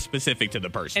unique Right. is specific to the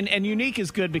person. And unique is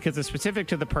good because it's specific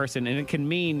to the person, and it can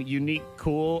mean unique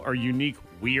cool or unique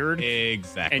weird.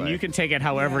 Exactly. And you can take it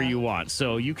however you want.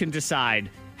 So you can decide,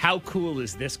 how cool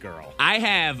is this girl? I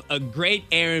have a great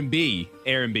Airbnb.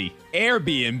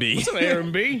 Airbnb.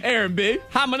 Aaron B? Aaron B.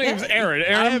 Hi, my name's Aaron. I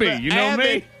Aaron have B. a- You I know have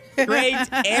me? a Great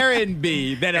Aaron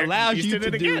B. that allows You you did to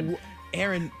it do again.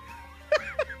 Aaron.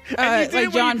 And you did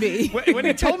Like John B. When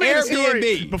he told me the story,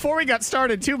 Airbnb. before we got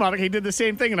started too, Monica, he did the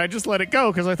same thing, and I just let it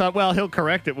go because I thought, well, he'll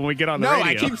correct it when we get on the No,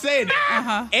 radio. I keep saying it.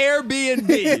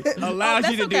 Airbnb allows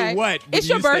that's you to okay. do what? when It's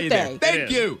your you stay there. birthday. Thank It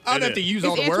is. you. I don't It have to is. use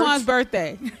all It's the Antoine's words.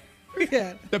 birthday.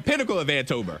 Yeah. The pinnacle of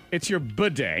Antober. It's your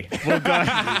bidet.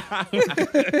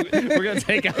 We're gonna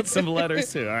take out some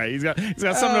letters too. All right, he's got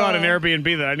something about an Airbnb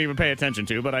that I didn't even pay attention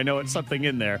to, but I know it's something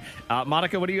in there.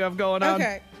 Monica, what do you have going on?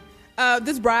 Okay.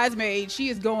 This bridesmaid, she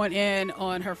is going in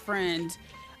on her friend,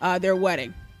 their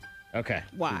wedding. Okay.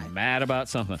 Why? She's mad about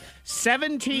something.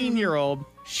 17-year-old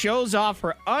shows off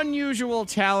her unusual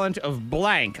talent of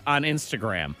blank on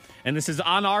Instagram. And this is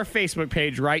on our Facebook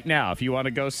page right now if you want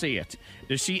to go see it.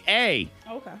 Does she A,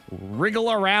 Okay. wriggle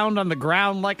around on the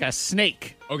ground like a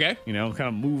snake? Okay. Kind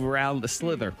of move around the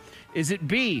slither. Is it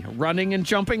B, running and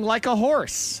jumping like a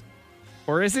horse?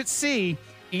 Or is it C,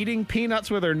 eating peanuts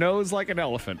with her nose like an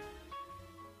elephant?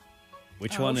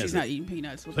 Which one is she's it? not eating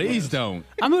peanuts. Please don't.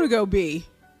 I'm going to go B.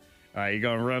 All right, you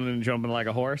going running and jumping like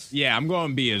a horse? Yeah, I'm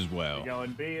going B as well. You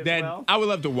going B as That well? I would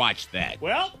love to watch that.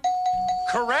 Well,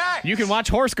 Correct. you can watch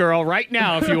Horse Girl right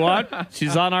now if you want.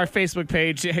 She's on our Facebook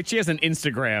page. She has an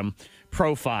Instagram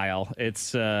profile.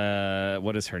 It's,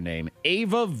 what is her name?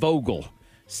 Ava Vogel,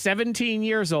 17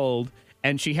 years old.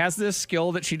 And she has this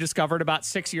skill that she discovered about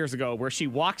 6 years ago where she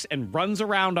walks and runs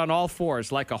around on all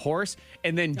fours like a horse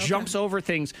and then jumps over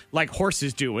things like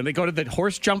horses do. When they go to the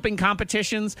horse jumping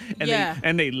competitions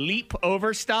and they leap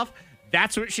over stuff,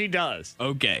 that's what she does.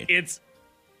 Okay. It's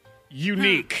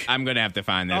unique. I'm going to have to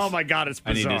find this. Oh, my God, it's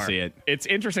I bizarre. need to see it. It's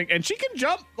interesting. And she can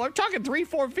jump, I'm talking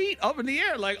 3-4 feet up in the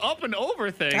air, like up and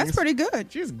over things. That's pretty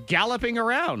good. She's galloping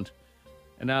around.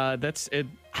 And that's it.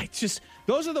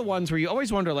 Those are the ones where you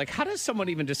always wonder, like, how does someone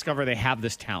even discover they have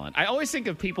this talent? I always think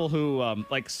of people who,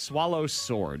 like, swallow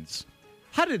swords.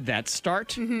 How did that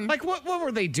start? Like, what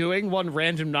were they doing one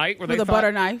random night where With they a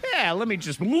butter knife? Yeah, let me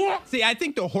just... See, I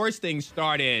think the horse thing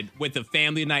started with a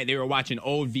family night. They were watching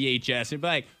old VHS and be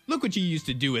like, look what you used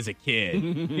to do as a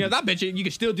kid. I bet you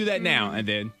can still do that now. And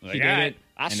then she did it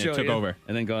and then took over.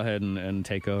 And then go ahead and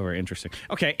take over. Interesting.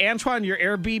 Okay, Antoine, your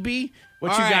Airbnb,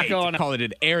 what All you got right, going on? Call it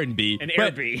an Airbnb. An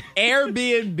But Airbnb.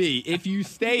 Airbnb. If you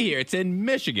stay here, it's in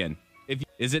Michigan.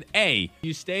 Is it A,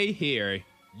 you stay here,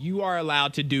 you are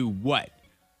allowed to do what?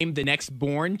 Name the next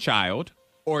born child,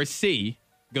 or C,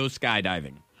 go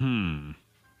skydiving. I'm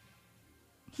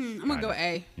going to go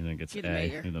A. You think it's You're A? the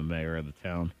mayor. You're the mayor of the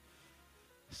town.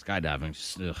 Skydiving,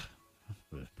 just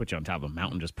put you on top of a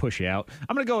mountain, just push you out.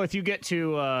 I'm gonna go with you get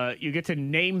to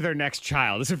name their next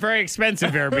child. It's a very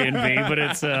expensive Airbnb, but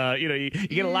it's you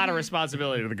get a lot of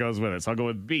responsibility that goes with it. So I'll go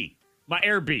with B. My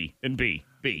Airbnb and B.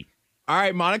 All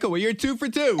right, Monica, well, you're 2 for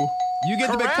 2. You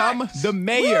get to become the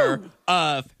mayor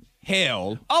of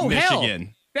Hale,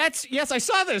 Michigan. Hell. Yes, I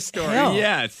saw this story. Hell.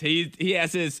 Yes, he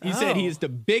said he is the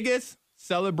biggest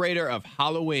celebrator of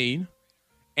Halloween,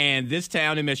 and this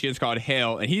town in Michigan is called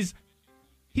Hale, and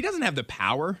he doesn't have the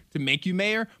power to make you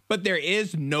mayor, but there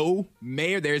is no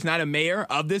mayor. There is not a mayor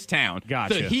of this town.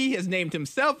 Gotcha. So he has named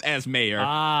himself as mayor.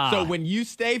 Ah. So when you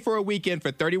stay for a weekend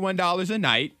for $31 a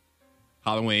night,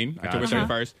 Halloween, October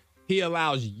 31st, he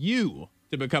allows you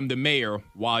to become the mayor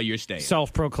while you're staying.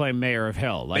 Self-proclaimed mayor of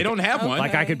Hell. Like, they don't have one.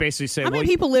 Like I could basically say, How many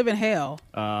people live in hell?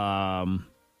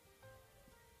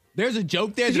 There's a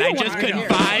joke there You that I don't just wanna couldn't hear.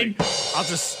 find. I'll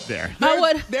just there. I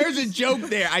would. There's a joke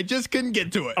there. I just couldn't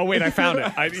get to it. Oh wait, I found it.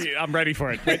 I'm ready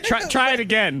for it. Wait, try it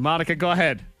again, Monica. Go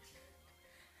ahead.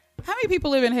 How many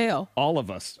people live in hell? All of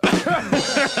us. See? Yep,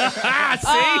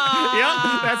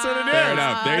 that's what it is. Fair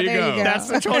enough. There you go. That's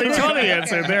the 2020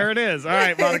 answer. There it is. All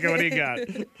right, Monica, what do you got?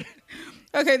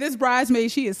 Okay, this bridesmaid,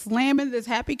 she is slamming this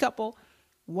happy couple.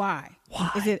 Why?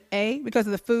 Is it A, because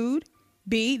of the food,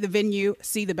 B, the venue,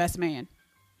 C, the best man?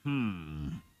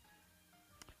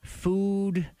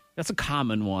 Food. That's a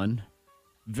common one.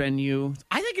 Venue.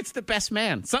 I think it's the best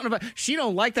man. Something about she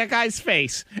don't like that guy's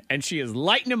face, and she is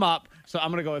lighting him up. So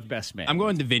I'm gonna go with best man. I'm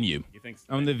going to venue. You think so?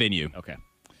 I'm the venue. Okay.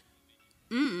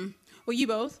 Well, you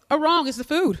both are wrong. It's the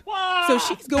food. So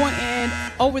she's going in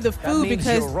over the food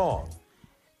because wrong.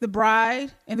 the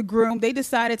bride and the groom, they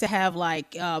decided to have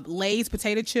like Lay's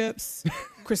potato chips,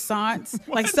 croissants,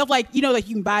 like stuff like you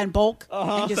can buy in bulk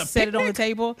and just set it on the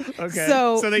table. Okay.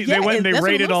 So they yeah, went and they that's what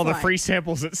it rated all looks the like. free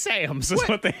samples at Sam's. Is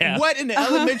what they have. What in the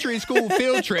elementary school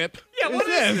field trip? Yeah, what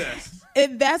is this?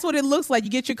 That's what it looks like. You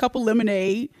get your cup of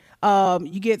lemonade.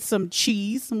 You get some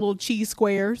cheese, some little cheese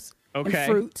squares, Okay. and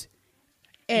fruit.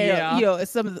 And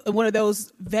it's one of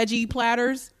those veggie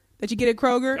platters that you get at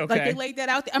Kroger. Okay. Like they laid that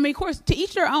out there. I mean, of course, to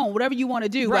each their own, whatever you want to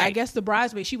do. But I Right. guess the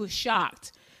bridesmaid, she was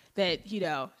shocked that,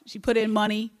 she put in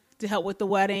money to help with the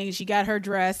wedding. She got her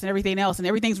dress and everything else, and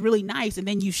everything's really nice. And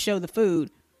then you show the food.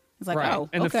 It's like, Right. oh,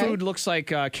 And okay. the food looks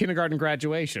like kindergarten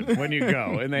graduation when you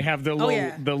go, and they have the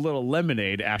little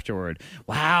lemonade afterward.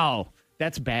 Wow,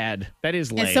 that's bad. That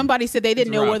is lame. And somebody said they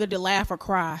didn't know rough. whether to laugh or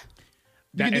cry.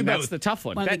 You can do and that's both. the tough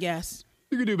one. One of the That- guests.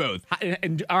 You can do both.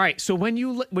 and all right, so when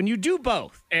you do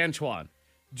both, Antoine,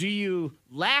 do you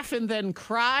laugh and then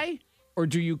cry, or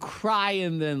do you cry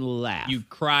and then laugh? You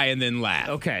cry and then laugh.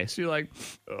 Okay, so you're like,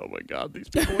 oh my God, these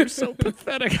people are so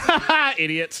pathetic.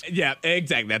 Idiots. Yeah,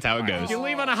 exactly. That's how it goes. You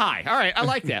leave on a high. All right, I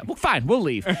like that. Well, fine, we'll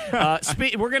leave.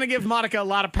 We're going to give Monica a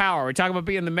lot of power. We're talking about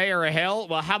being the mayor of hell.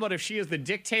 Well, how about if she is the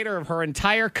dictator of her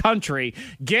entire country?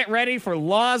 Get ready for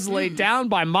laws laid down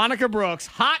by Monica Brooks.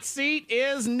 Hot seat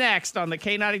is next on the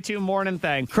K92 Morning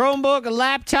Thing. Chromebook,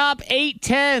 laptop,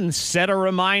 810. Set a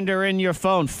reminder in your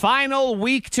phone. Final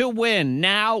week to win.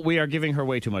 Now we are giving her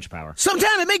way too much power.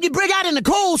 Sometimes it make you break out in a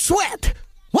cold sweat.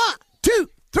 1, 2,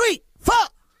 3, 4.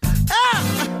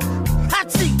 Ah!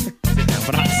 Hot seat. Sit down,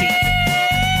 but hot seat.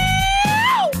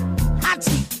 Hot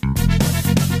seat.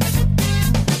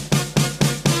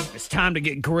 It's time to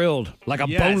get grilled like a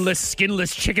Yes. boneless,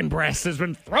 skinless chicken breast has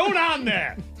been thrown on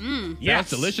there. That's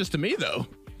delicious to me, though.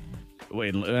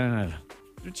 Wait,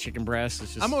 chicken breast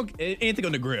is just. I'm okay. Anything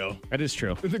on the grill. That is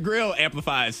true. The grill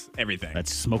amplifies everything.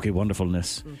 That's smoky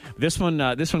wonderfulness. This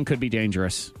one could be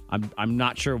dangerous. I'm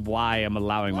not sure why I'm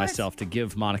allowing myself to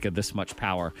give Monica this much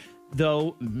power.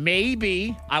 Though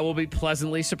maybe I will be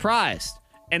pleasantly surprised.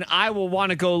 And I will want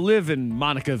to go live in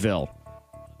Monicaville.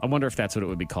 I wonder if that's what it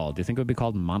would be called. Do you think it would be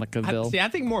called Monicaville? I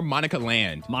think more Monica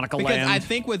Land. Monica because Land. I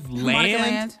think with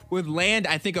land,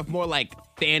 I think of more like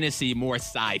fantasy, more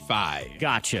sci-fi.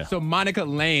 Gotcha. So Monica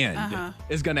Land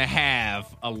is going to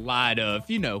have a lot of,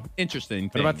 interesting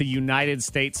things. What about the United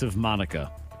States of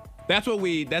Monica? That's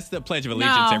the Pledge of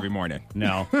Allegiance every morning.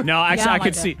 No, actually, I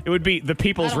could see it would be the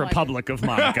People's Republic of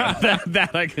Monica.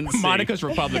 that I can see. Monica's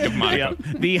Republic of Monica.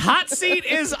 Yep. The hot seat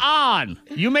is on.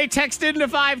 You may text into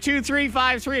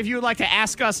 52353 if you would like to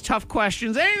ask us tough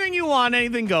questions. Anything you want,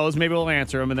 anything goes. Maybe we'll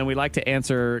answer them. And then we like to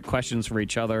answer questions for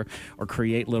each other or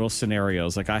create little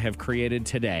scenarios like I have created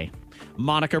today.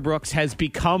 Monica Brooks has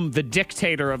become the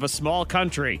dictator of a small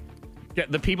country,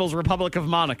 the People's Republic of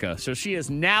Monica. So she is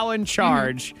now in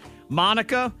charge.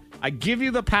 Monica, I give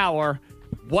you the power.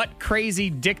 What crazy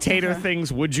dictator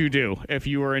things would you do if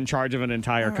you were in charge of an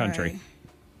entire country?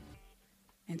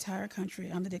 Entire country.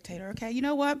 I'm the dictator. Okay, you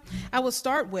know what? I will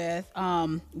start with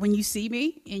when you see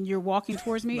me and you're walking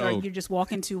towards me, or you're just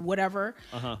walking to whatever,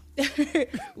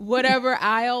 whatever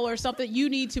aisle or something. You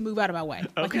need to move out of my way.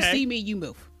 Like you see me, you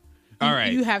move. All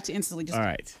right. You have to instantly just. All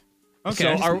right.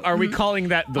 Okay. So are we calling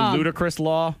that the ludicrous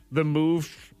law? The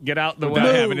move, get out the way?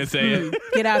 Without having to say it.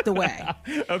 Get out the way.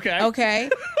 Okay.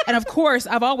 And of course,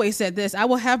 I've always said this. I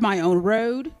will have my own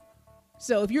road.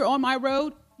 So if you're on my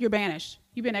road, you're banished.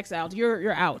 You've been exiled.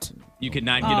 You're out. You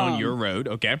cannot get on your road.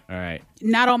 Okay. All right.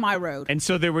 Not on my road. And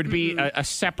so there would be a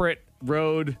separate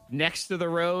road next to the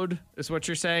road, is what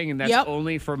you're saying? And that's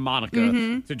only for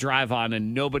Monica to drive on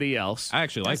and nobody else. I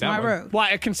actually like That's that my one. road. Well,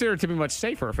 I consider it to be much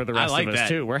safer for the rest like of us, that.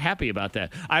 too. We're happy about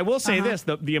that. I will say this,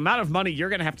 the amount of money you're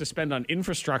going to have to spend on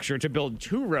infrastructure to build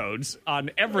 2 roads on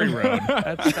every road,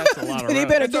 that's a lot of roads. You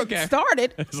better That's get okay.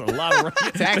 started. That's a lot of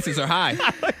roads. Taxes are high.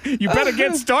 You better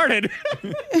get started.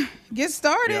 Get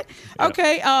started.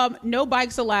 Okay. No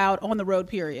bikes allowed on the road,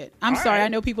 period. I'm sorry. right. I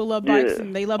know people love bikes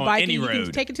and they love On biking. any You can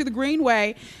road. take it to the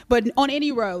Greenway, but on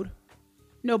any road,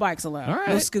 no bikes allowed. All right.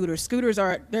 No scooters. Scooters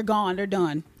they're gone. They're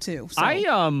done too. So,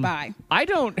 bye. I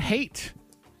don't hate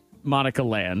Monica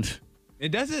Land It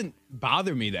doesn't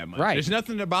bother me that much. Right. There's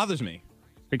nothing that bothers me.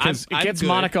 because I'm it gets good.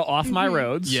 Monica off my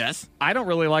roads. Yes. I don't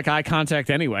really like eye contact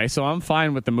anyway, so I'm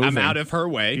fine with the moving. I'm out of her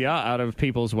way. Yeah, out of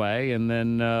people's way, and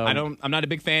then I'm not a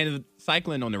big fan of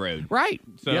cycling on the road. Right.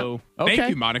 So Yep. Okay. thank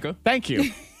you, Monica. Thank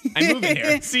you. I'm moving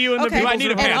here. See you in the Okay. Do I people's need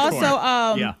a Republic. And passport?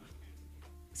 also, Yeah.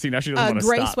 See, now she doesn't want to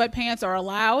gray stop. sweatpants are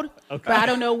allowed, but I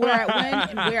don't know where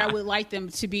and where I would like them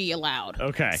to be allowed.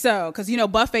 Okay. So, because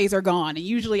buffets are gone, and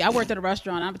usually I worked at a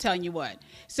restaurant. I'm telling you what.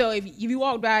 So if you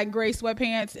walk by in gray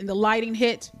sweatpants and the lighting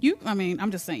hit, I'm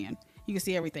just saying you can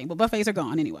see everything, but buffets are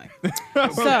gone anyway.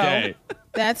 Okay. So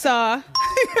that's Well,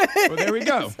 there we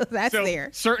go. that's So there.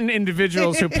 certain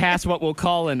individuals who pass what we'll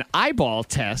call an eyeball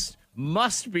test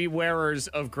must be wearers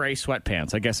of gray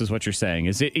sweatpants, I guess is what you're saying.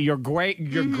 Is it your gray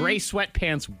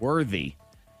sweatpants worthy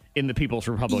in the People's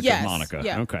Republic Yes, of Monica?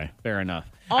 yeah. Okay, fair enough.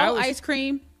 All ice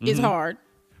cream is hard.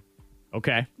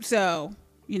 Okay. So,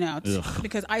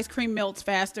 because ice cream melts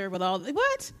faster with all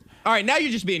what? All right, now you're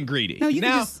just being greedy. No, you now,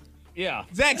 can just Yeah.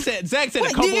 Zach said Wait, a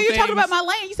couple you're things. talking about my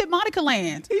land. You said Monica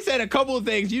Land. He said a couple of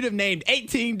things. You'd have named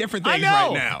 18 different I things know.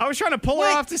 right now. I was trying to pull her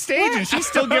Wait, off the stage, what? and she's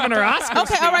still giving her Oscar.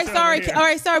 Okay, all right, speech sorry. over here. All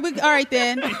right, sorry. All right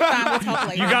then. Fine, we'll talk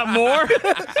later. You got more?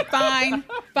 Fine.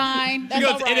 That's She goes,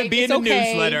 all right. it'll be in It's the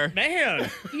okay. newsletter. Man.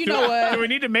 You know what? Do we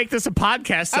need to make this a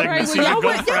podcast All segment right, so you can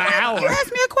go for an You hour?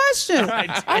 asked me a question.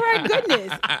 All right,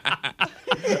 goodness.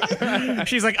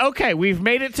 She's like, okay, we've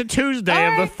made it to Tuesday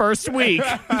of the first week.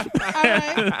 All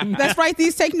right. Let's write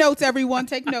these. Take notes, everyone.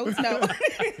 Take notes. No.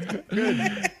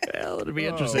 Well, it'll be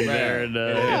interesting there in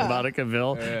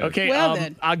Monicaville. Okay, Well,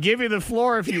 then. I'll give you the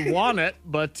floor if you want it,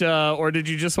 but or did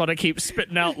you just want to keep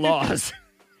spitting out laws?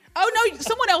 Oh, no.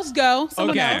 Someone else go.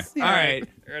 Someone Okay. else. All right.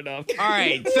 Fair enough. All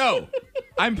right. So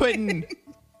I'm putting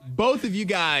both of you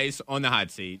guys on the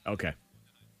hot seat. Okay.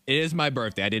 It is my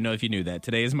birthday. I didn't know if you knew that.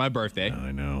 Today is my birthday.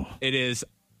 I know. It is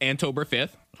October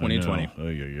 5th, 2020.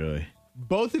 Oy.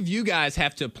 Both of you guys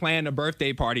have to plan a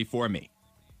birthday party for me.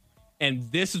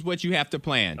 And this is what you have to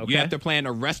plan. Okay. You have to plan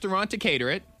a restaurant to cater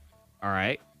it, All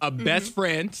right. a best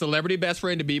friend, celebrity best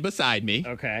friend to be beside me,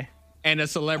 Okay. and a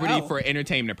celebrity Oh. for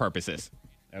entertainment purposes.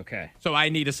 Okay. So I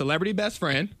need a celebrity best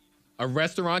friend, a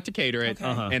restaurant to cater it,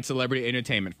 Okay. and celebrity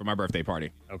entertainment for my birthday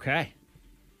party. Okay.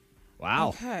 Wow.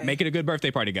 Okay. Make it a good birthday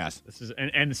party, guys. This is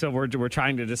and so we're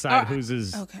trying to decide who's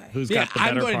got the Yeah, better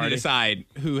I'm going party. to decide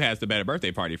who has the better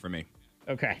birthday party for me.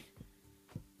 Okay.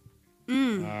 All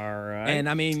right. And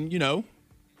I mean,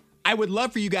 I would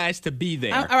love for you guys to be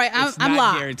there. All right. It's I'm not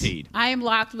locked. guaranteed. I am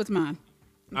locked with mine.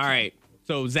 All right.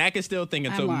 So Zach is still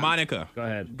thinking. So I'm locked. Monica, Go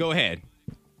ahead. Go ahead.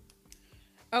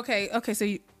 Okay.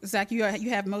 So Zach, you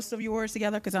have most of yours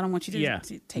together because I don't want you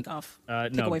to take off,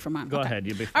 take no, away from mine. go Okay. ahead.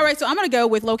 You'll be fine. All right. So I'm gonna go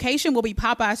with location will be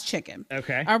Popeye's Chicken.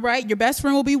 Okay. All right. Your best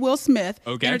friend will be Will Smith.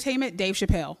 Okay. Entertainment, Dave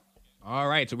Chappelle. All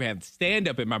right. So we have stand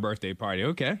up at my birthday party.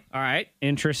 Okay. All right.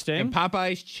 Interesting. And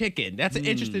Popeye's chicken. That's an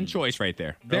interesting choice right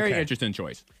there. Very Okay. interesting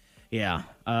choice. Yeah.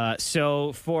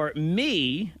 So for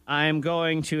me, I'm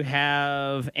going to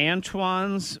have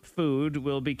Antoine's food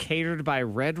will be catered by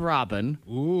Red Robin.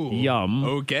 Ooh. Yum.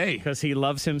 Okay. Because he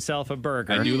loves himself a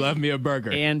burger. I do love me a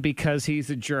burger. And because he's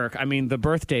a jerk. I mean, the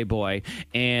birthday boy.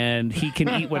 And he can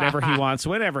eat whatever he wants,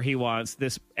 whenever he wants.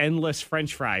 This endless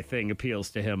French fry thing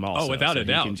appeals to him also. without a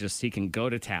doubt. He can go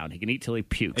to town. He can eat till he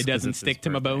pukes. It 'cause doesn't it's his stick to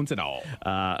my birthday. bones at all.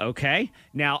 Okay.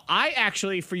 Now, I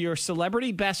actually, for your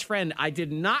celebrity best friend, I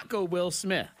did not go Will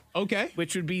Smith. Okay.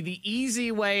 Which would be the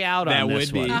easy way out That on this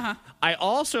would be. one. Uh-huh. I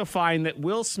also find that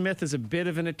Will Smith is a bit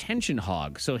of an attention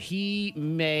hog, so he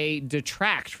may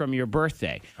detract from your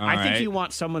birthday. I think right. you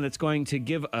want someone that's going to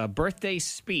give a birthday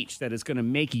speech that is going to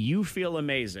make you feel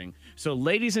amazing. So,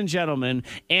 ladies and gentlemen,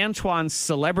 Antoine's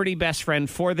celebrity best friend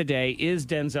for the day is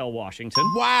Denzel Washington.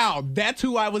 Wow, that's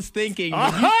who I was thinking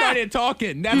when you started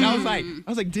talking. I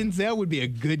was like, Denzel would be a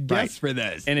good guess for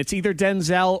this. And it's either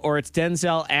Denzel or it's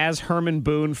Denzel as Herman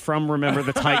Boone from Remember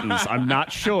the Titans. I'm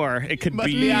not sure. It could Must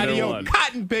be be out of either your one.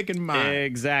 cotton picking mind.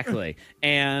 Exactly.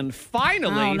 And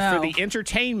finally, Oh, no. for the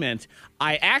entertainment,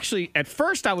 I actually, at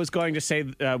first, I was going to say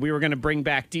we were going to bring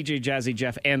back DJ Jazzy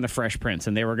Jeff and the Fresh Prince,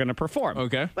 and they were going to perform.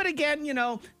 Okay. But again,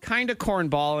 kind of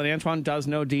cornball, and Antoine does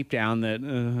know deep down that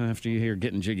after you hear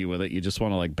getting jiggy with it, you just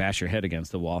want to bash your head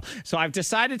against the wall. So I've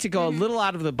decided to go a little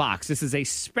out of the box. This is a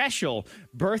special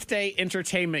birthday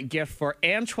entertainment gift for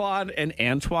Antoine and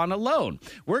Antoine alone.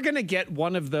 We're going to get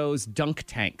one of those dunk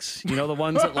tanks. You know, the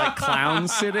ones that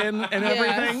clowns sit in and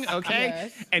everything? Okay.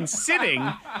 Yes. And sitting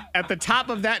at the top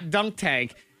of that dunk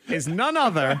tank is none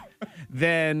other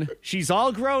than, she's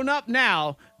all grown up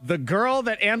now, the girl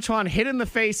that Antoine hit in the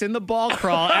face in the ball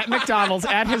crawl at McDonald's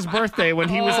at his birthday when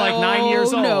he was 9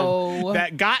 years old. no.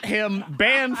 That got him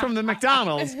banned from the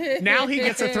McDonald's. Now he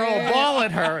gets to throw a ball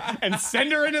at her and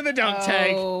send her into the dunk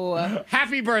tank.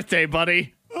 Happy birthday,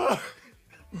 buddy.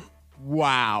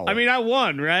 Wow. I mean, I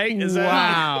won, right? Is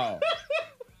that-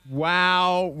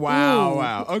 Wow.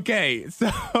 Wow. Okay,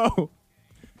 so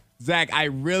Zach, I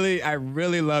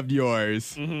really loved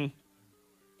yours. Mm-hmm.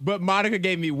 But Monica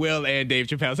gave me Will and Dave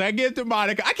Chappelle. So I give it to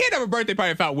Monica. I can't have a birthday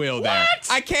party without Will there.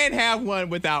 I can't have one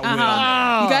without Will there.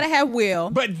 You gotta have Will,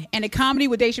 But- and a comedy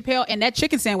with Dave Chappelle, and that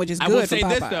chicken sandwich is good. I will for say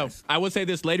this, Popeyes. though. I will say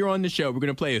this later on in the show. We're going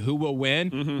to play a Who Will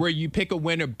Win, where you pick a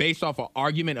winner based off an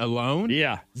argument alone.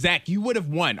 Yeah. Zach, you would have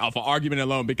won off an argument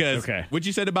alone because what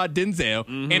you said about Denzel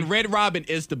and Red Robin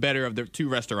is the better of the two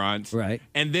restaurants. Right.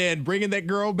 And then bringing that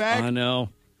girl back. I know.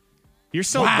 You're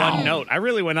so Wow. one note. I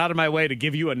really went out of my way to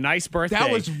give you a nice birthday.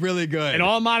 That was really good. And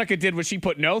all Monica did was she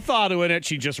put no thought in it.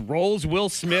 She just rolls Will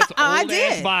Smith's I old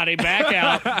ass did. body back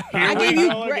out. Here I we gave you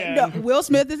go again. no, Will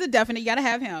Smith is a definite. You gotta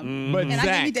have him. But And I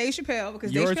Zach, give you Dave Chappelle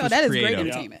because Dave yours Chappelle was that is great creative.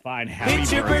 entertainment. Fine. Happy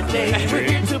It's your birthday, we're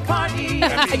here to party.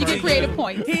 You get creative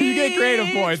points. you get creative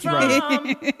points, bro. From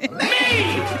me.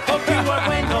 Hope you are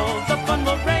bueno, the fun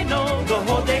will reign, the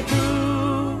whole day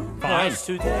through. Fine. Cause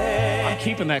today I'm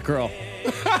keeping that girl.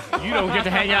 You don't get to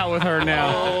hang out with her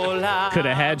now. Could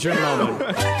have had your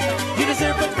moment. You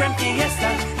deserve a grand fiesta.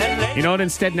 And You know what?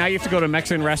 Instead, now you have to go to a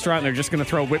Mexican restaurant and they're just going to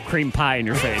throw whipped cream pie in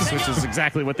your face, which is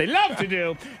exactly what they love to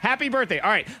do. Happy birthday. All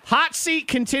right. Hot seat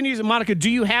continues. Monica, do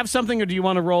you have something or do you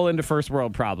want to roll into first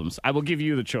world problems? I will give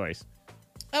you the choice.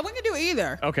 We can do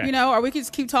either. Okay. Or we can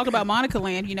just keep talking about Monica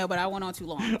Land, but I went on too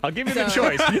long. I'll give you the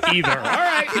choice. Either. All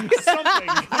right. Something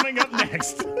coming up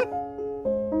next.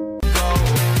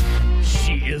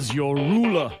 She is your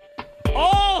ruler.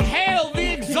 All hail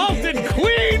the exalted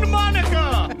Queen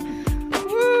Monica.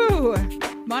 Woo!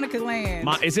 Monica Land.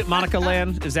 Is it Monica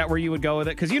Land? Is that where you would go with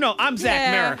it? Because, I'm Zach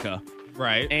America.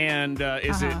 Right. And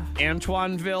is it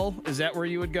Antoineville? Is that where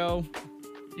you would go?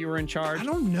 You were in charge? I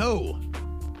don't know.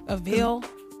 A Ville?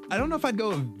 I don't know if I'd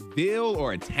go a Ville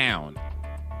or a town.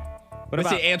 What Let's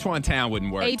about say Antoine Town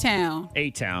wouldn't work. A-Town.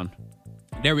 A-Town?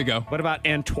 There we go. What about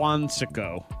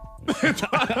Antoinesico?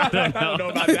 I don't know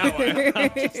about that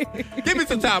one. Give me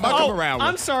some time. I'll come around.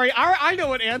 I'm sorry. I know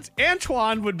what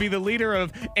Antoine would be the leader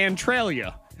of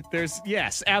Antralia.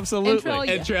 Yes, absolutely.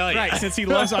 Antralia. Right, since he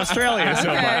loves Australia so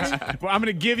much. Well, I'm going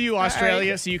to give you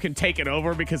Australia so you can take it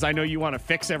over because I know you want to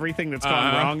fix everything that's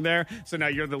gone wrong there. So now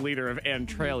you're the leader of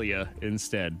Antralia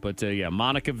instead. But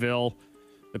Monicaville,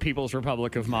 the People's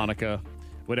Republic of Monica,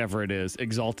 whatever it is,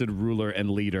 exalted ruler and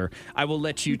leader. I will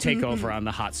let you take over on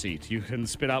the hot seat. You can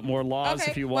spit out more laws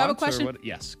if you want. I have a question.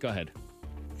 Yes, go ahead.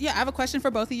 Yeah, I have a question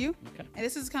for both of you. Okay. And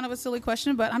this is kind of a silly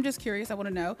question, but I'm just curious. I want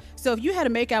to know. So if you had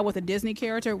to make out with a Disney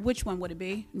character, which one would it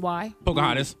be? Why?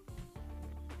 Pocahontas.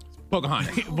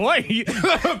 Pocahontas. Boy.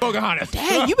 Pocahontas.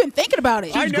 Dang, you've been thinking about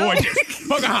it. She's gorgeous.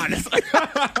 Pocahontas.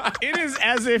 It is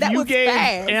as if That you was gave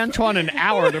fast. Antoine an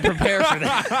hour to prepare for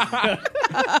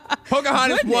that.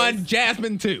 Pocahontas 1,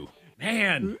 Jasmine 2.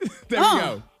 Man.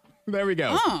 There we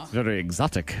go. It's very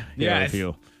exotic. Yes. Of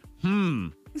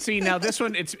you. See, now this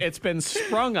one, it's been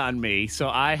sprung on me, so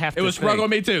I have to It was sprung on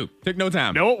me too. Took no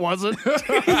time. No, it wasn't.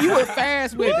 You were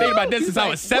fast with Been it. thinking about this since I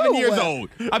was 7 years old.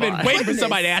 I've been waiting for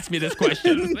somebody to ask me this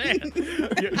question. Man.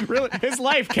 Really, his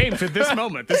life came to this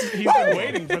moment. He's been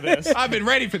waiting for this. I've been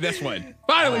ready for this one.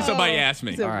 Finally, somebody asked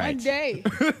me. So All right. one day.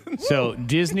 So,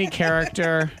 Disney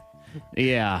character.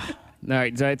 Yeah. All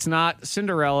right. So it's not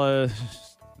Cinderella.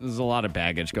 There's a lot of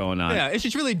baggage going on. Yeah, it's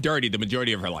just really dirty the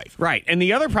majority of her life. Right. And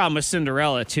the other problem with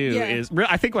Cinderella, too, is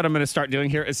I think what I'm going to start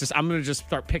doing here is I'm going to just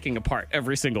start picking apart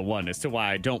every single one as to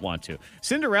why I don't want to.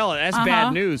 Cinderella, that's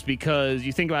bad news because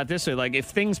you think about it this way, like if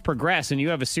things progress and you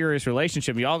have a serious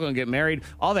relationship, y'all going to get married,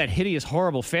 all that hideous,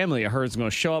 horrible family of hers is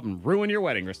going to show up and ruin your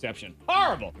wedding reception.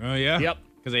 Horrible. Oh, yeah? Yep.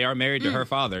 Because they are married to her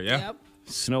father, yeah? Yep.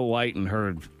 Snow White and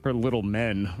her little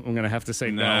men. I'm going to have to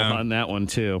say no on that one,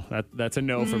 too. That's a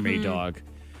no for me, dog.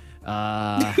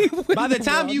 By the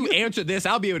time you answer this,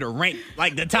 I'll be able to rank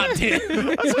like the top 10.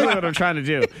 That's really what I'm trying to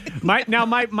do.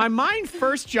 My mind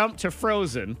first jumped to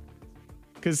Frozen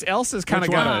because Elsa's kind of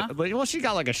got she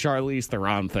got like a Charlize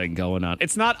Theron thing going on.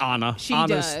 It's not Anna.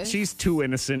 Does. She's too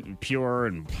innocent and pure,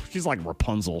 and she's like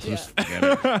Rapunzel. Just forget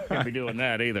it. Can't be doing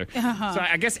that either. So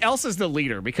I guess Elsa's the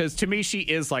leader because to me she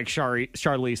is like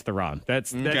Charlize Theron.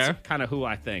 That's kind of who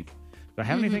I think. Do I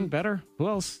have anything better? Who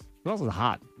else? Who else is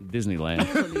hot?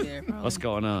 Disneyland. What's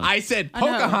going on? I said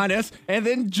Pocahontas and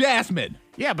then Jasmine.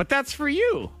 Yeah, but that's for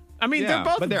you. I mean, they're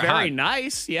both very hot.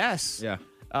 nice. Yes. Yeah.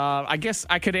 I guess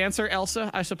I could answer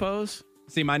Elsa, I suppose.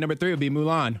 See, my number 3 would be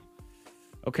Mulan.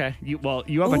 Okay. You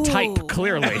have a type,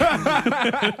 clearly.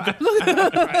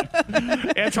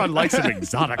 Antoine likes him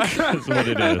exotic, is what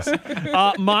it is.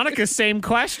 Monica, same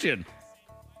question.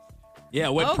 Yeah,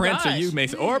 what prince are you,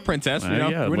 Mason? Or princess?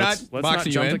 We're let's not not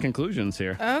boxing jump you to in. conclusions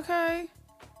here. Okay.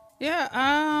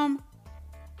 Yeah.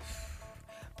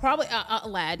 Probably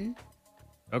Aladdin.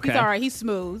 Okay. He's all right. He's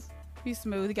smooth. He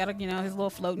got his little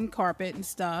floating carpet and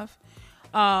stuff.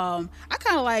 I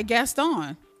kind of like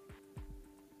Gaston,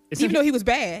 even though he was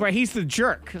bad. Right, he's the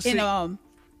jerk. And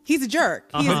he's a jerk.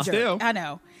 He's a jerk. Still. I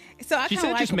know. So I She kinda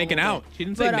said like just him a making little out. bit. She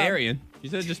didn't say marrying. She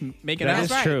said just making out. That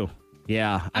is right. true.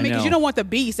 Yeah, I mean, know. because you don't want the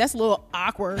beast. That's a little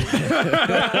awkward.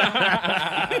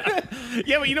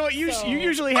 Yeah, but you know what? You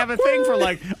usually have a thing for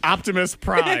like Optimus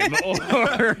Prime,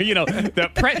 or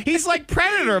he's like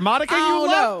Predator. Monica, you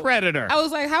love Predator. I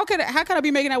was like, how could I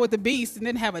be making out with the beast and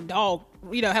then have a dog?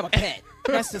 Have a pet.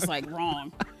 That's just like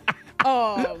wrong.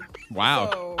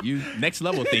 Wow, So- you next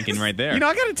level thinking right there. I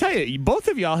got to tell you, both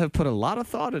of y'all have put a lot of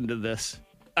thought into this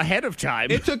ahead of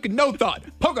time. It took no thought.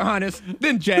 Pocahontas,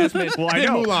 then Jasmine, Well, I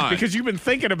then know Mulan. because you've been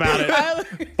thinking about it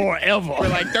forever. for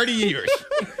like 30 years.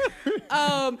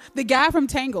 The guy from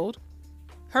Tangled,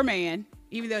 her man,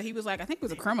 Even though he was like, I think he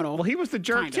was a criminal. Well, he was the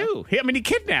jerk Kinda. too. He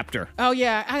kidnapped her. Oh,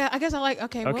 yeah. I guess I like,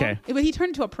 okay. Okay. Well, but he turned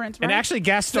into a prince, right? And actually,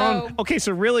 Gaston. So- Okay,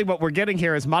 so really, what we're getting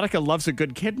here is Monica loves a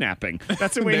good kidnapping.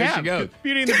 That's what we There have. she goes.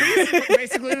 Beauty and the Beast,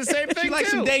 basically the same thing. She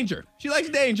likes too. some danger. She likes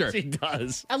danger. She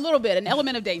does. A little bit, an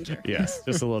element of danger. Yes,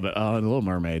 just a little bit. Oh, and the Little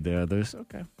Mermaid there. There's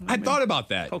okay. I thought about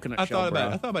that. Coconut I shell,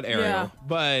 thought bro. about Ariel, Yeah.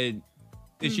 but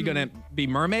is she gonna be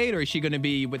mermaid or is she gonna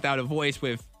be without a voice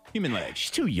with human legs?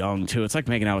 She's too young too. It's like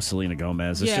making out with Selena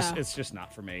Gomez. Yeah. It's just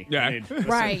not for me. Yeah. listen,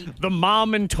 Right. The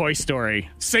mom in Toy Story,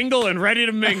 single and ready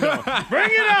to mingle. Bring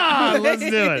it on. Let's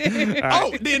do it. All right.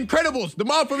 Oh, The Incredibles. The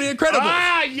mom from The Incredibles.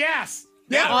 Ah, yes.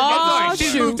 Yeah, Oh, that's right.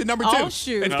 She's shoot. moved to number 2. Oh,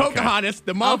 shoot. It's Okay. Pocahontas,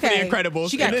 the mom Okay. for The Incredibles.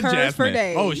 She got and then curves for Jasmine.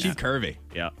 days. Oh, she's curvy.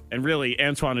 Yeah, and really,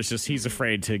 Antoine is he's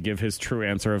afraid to give his true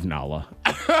answer of Nala.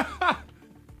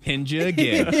 Pinned you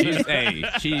again.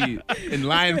 She in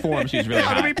lion form. She's really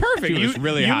hot. It'll be perfect. She was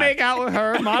really you hot. make out with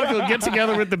her. Monica will get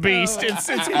together with the Beast. It's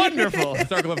wonderful.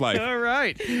 Circle of life. All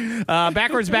right.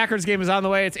 Backwards game is on the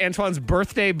way. It's Antoine's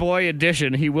birthday boy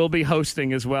edition. He will be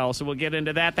hosting as well. So we'll get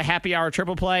into that. The happy hour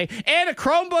triple play and a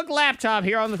Chromebook laptop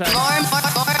here on the thing.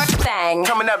 Thang.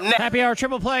 Coming up next. Happy hour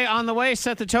triple play on the way.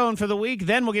 Set the tone for the week.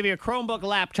 Then we'll give you a Chromebook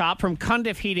laptop from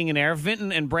Cundiff Heating and Air,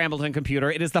 Vinton and Brambleton Computer.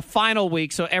 It is the final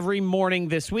week, so every morning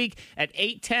this week at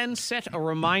 8:10, set a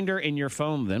reminder in your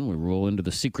phone. Then we roll into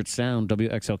the secret sound,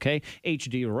 WXLK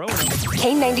HD Rona.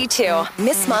 K92,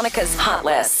 Miss Monica's Hot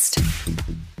List.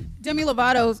 Demi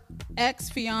Lovato's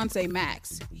ex-fiance,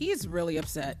 Max, he's really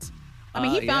upset. I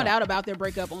mean, he found out about their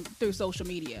breakup through social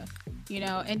media,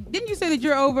 and didn't you say that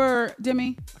you're over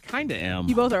Demi? I kind of am.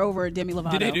 You both are over Demi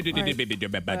Lovato.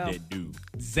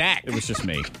 Zach. It was just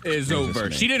me. Is over.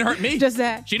 me. She didn't hurt me. Just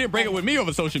that. She didn't break it with me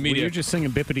over social media. You're just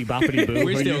singing bippity boppity boo.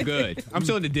 We're still good. I'm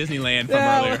still in the Disneyland from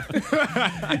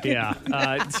earlier.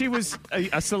 Yeah. She was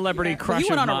a celebrity crush He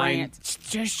went of on a mine. rant.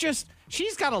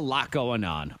 She's got a lot going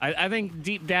on. I think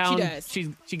deep down, She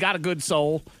does. she got a good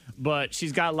soul, but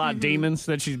she's got a lot of demons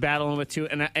that she's battling with too,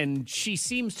 and she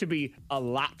seems to be a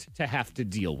lot to have to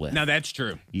deal with. Now that's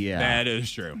true. Yeah. That is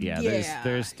true. Yeah, Yeah,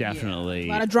 there's definitely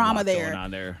A lot of drama going there.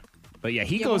 on there. But yeah,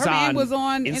 he Yeah, goes her man on. was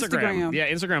on Instagram. Yeah,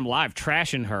 Instagram Live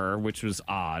trashing her, which was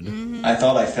odd. I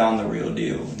thought I found the real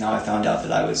deal. Now I found out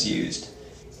that I was used.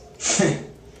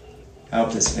 I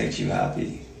hope this makes you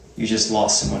happy. You just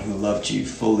lost someone who loved you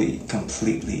fully,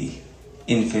 completely,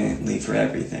 infinitely for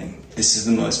everything. This is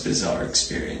the most bizarre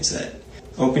experience that...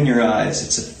 Open your eyes.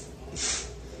 It's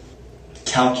a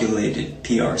calculated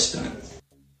PR stunt.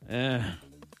 I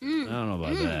don't know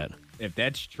about that. If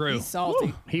that's true. He's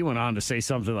salty. He went on to say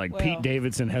something like Well. Pete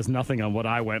Davidson has nothing on what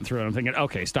I went through. And I'm thinking,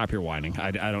 okay, stop your whining.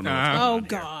 I don't know. what's going Oh, on here.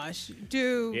 gosh.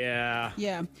 Dude. Yeah.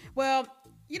 Yeah. Well,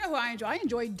 you know who I enjoy? I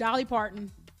enjoy Dolly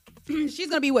Parton. She's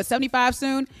going to be, 75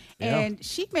 soon? Yeah. And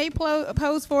she may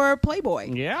pose for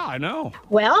Playboy. Yeah, I know.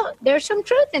 Well, there's some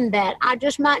truth in that. I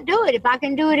just might do it if I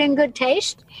can do it in good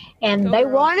taste, and Go they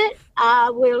girl. want it.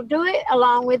 I will do it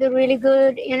along with a really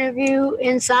good interview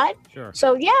inside. Sure.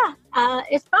 So yeah,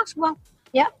 it's possible.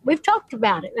 Yeah, we've talked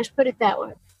about it. Let's put it that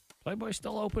way. Playboy's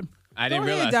still open. I didn't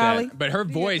Go ahead, realize Dolly. that. But her Do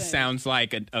your voice thing. sounds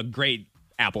like a great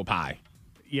apple pie.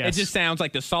 Yes. It just sounds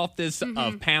like the softest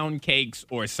of pound cakes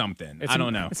or something. I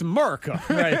don't know. It's America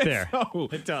right there. So-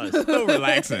 It does. so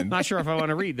relaxing. Not sure if I want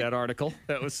to read that article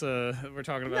that was we're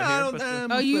talking about here.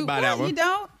 But, Oh, you, flip by that what? one. You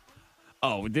don't?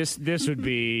 this would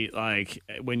be like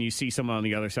when you see someone on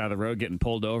the other side of the road getting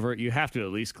pulled over, you have to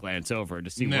at least glance over to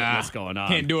see Nah, what's going on.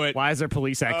 can't do it. Why is there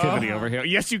police activity over here?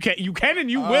 Yes, you can. You can and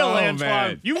you will, Oh, Antoine.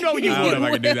 man. You know you I don't know if I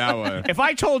will. can do that one. If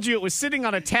I told you it was sitting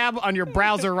on a tab on your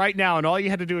browser right now and all you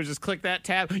had to do is just click that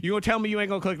tab, you gonna tell me you ain't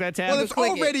gonna click that tab? Well, it's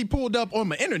click it. already pulled up on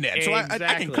my internet, so I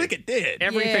Exactly. can click it there.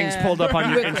 Everything's Yeah. pulled up on You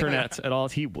your would click internet at all.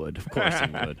 He would. Of course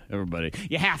he would. Everybody.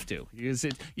 You have to. Because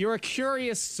you're a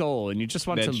curious soul and you just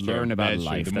want That's to true. learn about That's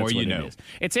true. life. The more That's you what it know. is.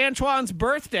 It's Antoine's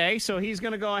birthday, so he's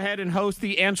going to go ahead and host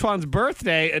the Antoine's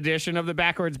birthday edition of the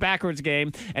Backwards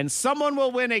game. And someone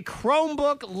will win a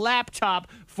Chromebook laptop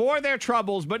for their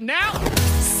troubles. But now...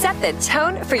 Set the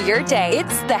tone for your day.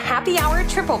 It's the Happy Hour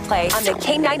Triple Play on the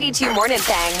K92 Morning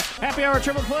Thang. Happy Hour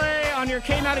Triple Play on your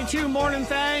K92 Morning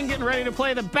Thing. Getting ready to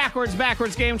play the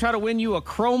Backwards game. Try to win you a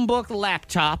Chromebook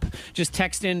laptop. Just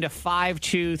text in to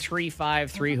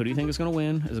 52353. Who do you think is going to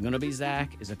win? Is it going to be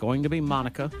Zach? Is it going to be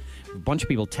Monica? A bunch of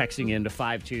people texting in to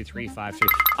 52353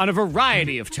 on a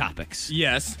variety of topics.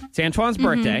 Yes. It's Antoine's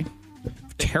birthday.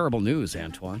 Terrible news,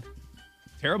 Antoine.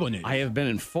 Terrible news. I have been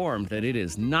informed that it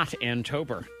is not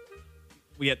Antober.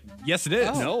 Yes, it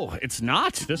is. No, it's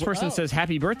not. This person says,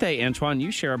 happy birthday, Antoine.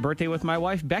 You share a birthday with my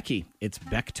wife, Becky. It's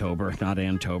Becktober, not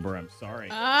Antober. I'm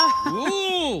sorry.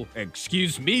 Ooh.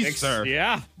 Excuse me, sir.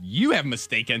 Yeah. You have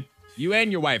mistaken. You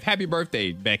and your wife. Happy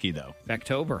birthday, Becky, though.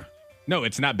 Becktober. No,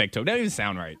 it's not Becktober. That doesn't even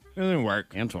sound right. It doesn't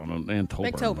work. Antoine.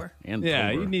 Becktober. Yeah,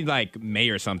 you need like May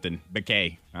or something.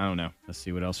 Becky. I don't know. Let's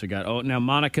see what else we got. Oh, now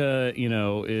Monica,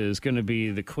 is going to be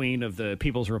the queen of the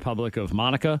People's Republic of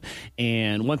Monaca.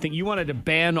 And one thing, you wanted to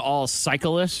ban all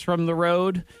cyclists from the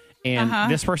road.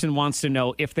 And this person wants to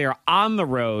know if they're on the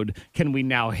road, can we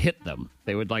now hit them?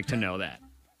 They would like to know that.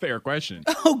 Fair question.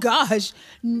 Oh, gosh.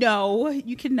 No,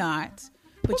 you cannot.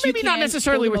 But maybe not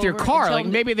necessarily with your car. Like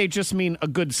maybe they just mean a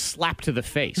good slap to the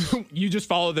face. You just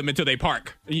follow them until they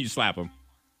park and you slap them.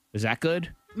 Is that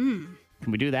good? Can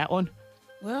we do that one?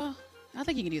 Well, I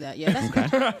think you can do that. Yeah,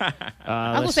 that's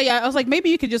okay. I was like,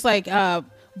 maybe you could just like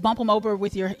bump them over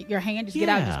with your hand. Just get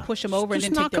out and just push them over and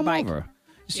then take their bike. Over.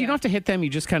 So you don't have to hit them. You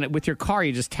just kind of, with your car,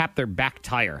 you just tap their back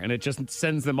tire, and it just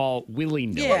sends them all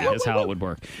willy-nilly is how it would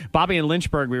work. Bobby in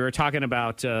Lynchburg, we were talking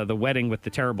about the wedding with the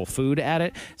terrible food at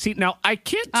it. See, now, I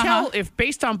can't tell if,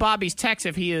 based on Bobby's text,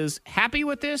 if he is happy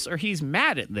with this or he's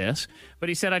mad at this, but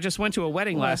he said, I just went to a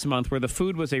wedding last month where the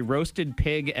food was a roasted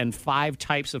pig and 5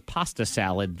 types of pasta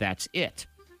salad. That's it.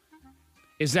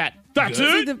 Is that's good?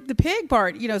 See, the pig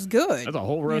part, is good. That's a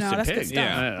whole roasted that's pig. Good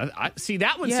stuff. Yeah. See,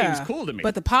 that one seems cool to me.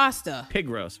 But the pasta. Pig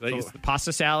roast. But the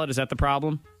pasta salad, is that the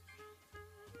problem?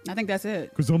 I think that's it.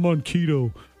 Because I'm on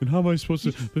keto, and how am I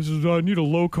supposed to... I need a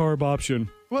low-carb option.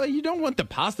 Well, you don't want the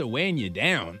pasta weighing you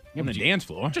down on the dance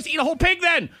floor. Just eat a whole pig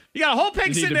then. You got a whole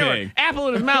pig sitting there, with apple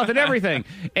in his mouth and everything.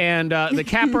 And the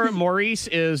capper, Maurice,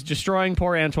 is destroying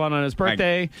poor Antoine on his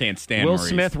birthday. I can't stand Will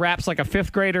Maurice. Smith raps like a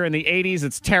 5th grader in the 80s.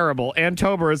 It's terrible.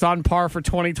 Antober is on par for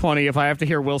 2020 if I have to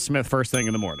hear Will Smith first thing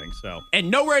in the morning. So,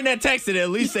 and nowhere in that text did it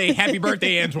at least say happy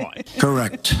birthday, Antoine.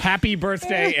 Correct. Happy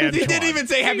birthday, Antoine. He didn't even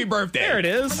say happy birthday. There it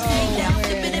is.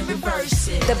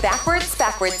 The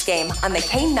Backwards game on the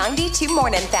K92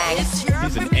 Morning Thing.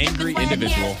 He's an angry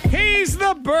individual. He's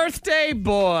the birthday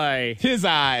boy. His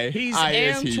eye. He's I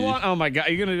is he. Antoine. Oh, my God.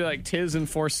 You're going to do like tis and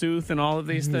forsooth and all of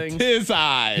these things? His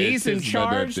eye. He's in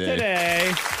charge today.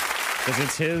 Because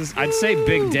it's his, I'd say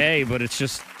big day, but it's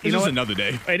just, it's just another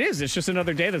day. It is. It's just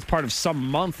another day that's part of some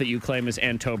month that you claim is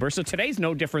Antober. So today's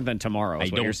no different than tomorrow,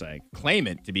 is what you're saying. Claim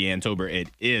it to be Antober. It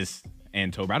is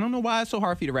Antober. I don't know why it's so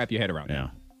hard for you to wrap your head around. Yeah.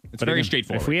 It's very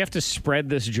straightforward. If we have to spread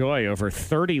this joy over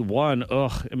 31,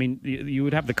 I mean, you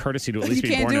would have the courtesy to at least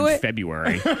be born in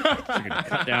February. So you can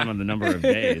cut down on the number of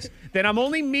days. Then I'm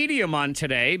only medium on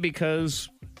today because...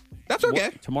 That's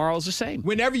okay. Tomorrow's the same.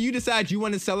 Whenever you decide you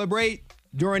want to celebrate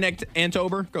during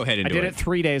Antober, go ahead and do it. I did it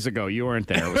 3 days ago. You weren't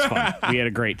there. It was fun. We had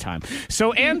a great time.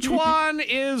 So Antoine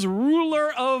is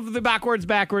ruler of the Backwards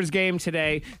game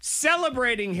today,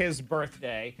 celebrating his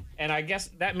birthday. And I guess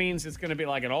that means it's going to be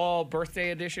like an all birthday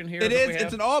edition here. It is.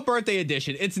 It's an all birthday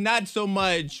edition. It's not so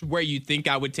much where you think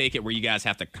I would take it, where you guys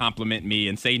have to compliment me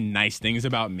and say nice things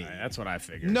about me. Right, that's what I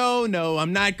figured. No,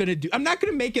 I'm not going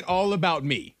to make it all about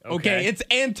me. Okay? It's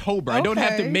Antober. Okay. I don't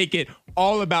have to make it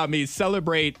all about me.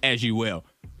 Celebrate as you will.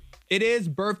 It is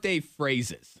birthday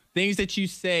phrases, things that you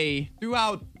say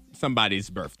throughout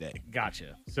somebody's birthday.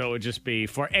 Gotcha. So it would just be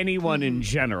for anyone in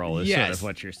general is sort of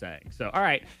what you're saying. So, all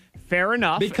right, fair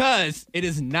enough. Because it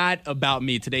is not about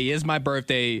me. Today is my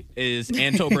birthday, is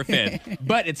Antober 5th,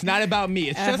 but it's not about me.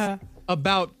 It's just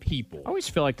about people. I always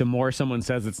feel like the more someone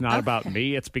says it's not about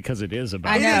me, it's because it is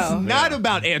about me. It is not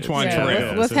about Antoine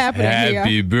Terrell. What's happening here?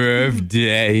 Happy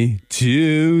birthday to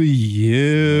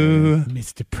you,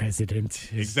 Mr. President.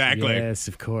 Exactly. Yes,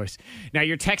 of course. Now,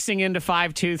 you're texting into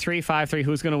 52353.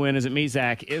 Who's going to win? Is it me,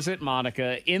 Zach? Is it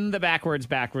Monica? In the Backwards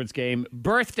game,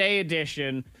 birthday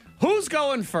edition. Who's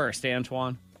going first,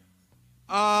 Antoine?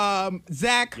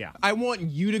 Zach, I want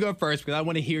you to go first because I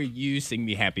want to hear you sing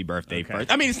me happy birthday first.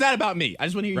 I mean, it's not about me. I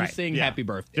just want to hear you sing happy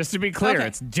birthday. Just to be clear,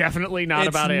 it's definitely not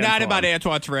about Antoine. It's not about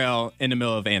Antoine Terrell in the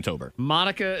middle of Antober.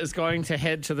 Monica is going to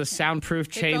head to the soundproof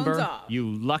chamber.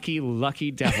 You lucky,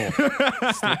 lucky devil. When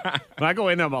I go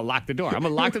in there, I'm going to lock the door. I'm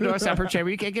going to lock the door, soundproof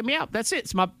chamber. You can't get me out. That's it.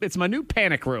 It's my new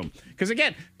panic room. Because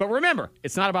again, but remember,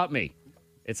 it's not about me.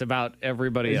 It's about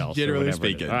everybody else. Generally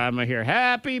speaking. I'm going to hear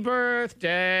happy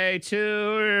birthday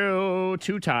to you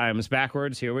 2 times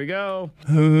backwards. Here we go.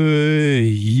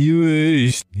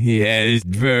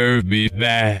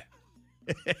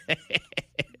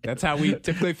 That's how we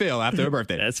typically feel after a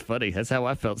birthday. That's funny. That's how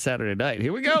I felt Saturday night.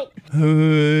 Here we go.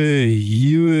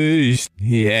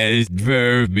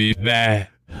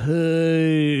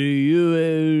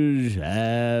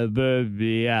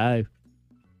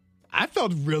 I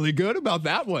felt really good about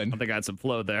that one. I think I had some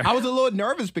flow there. I was a little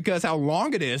nervous because how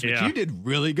long it is, but you did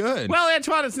really good. Well,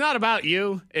 Antoine, it's not about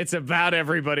you. It's about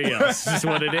everybody else. This is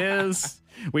what it is.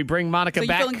 We bring Monica So you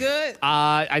back. feeling good?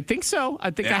 I think so.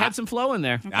 I think I Yeah. had some flow in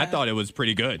there. I thought it was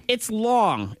pretty good. It's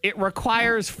long. It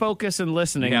requires focus and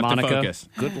listening, You have to Monica. focus.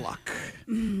 Good luck.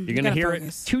 You're going to gotta hear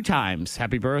focus. it 2 times.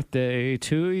 Happy birthday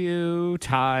to you.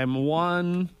 Time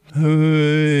 1.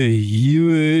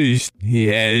 Yes,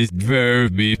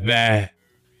 baby.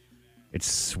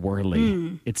 It's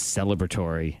swirly. It's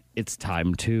celebratory. It's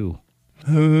time 2.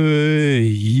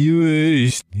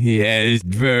 Yes,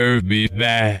 baby.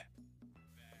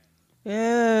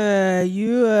 Yeah,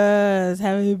 yours.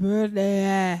 Happy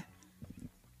birthday.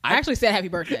 I actually said happy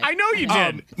birthday. I know you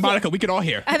did. Monica, we could all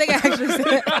hear. I think I actually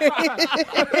said.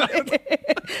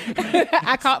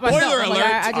 I caught myself. Spoiler I'm like,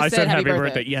 alert. I just I said happy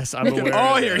birthday. Yes, I'm aware.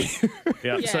 all of hear that. you.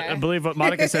 Yeah, so Yeah. I believe what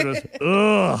Monica said was,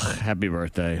 ugh, happy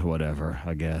birthday, whatever,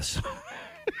 I guess.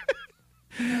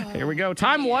 Here we go.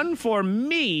 Time 1 for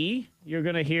me. You're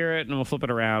going to hear it, and we'll flip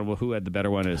it around. Well, who had the better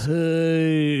one is...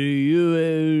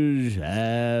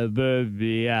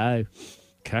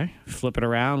 Okay, flip it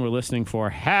around. We're listening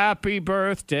for Happy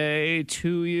Birthday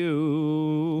to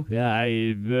You.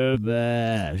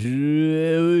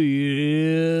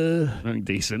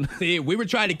 Decent. See, we were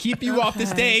trying to keep you off the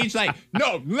stage. Like,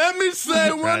 no, let me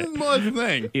say one more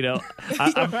thing. You know,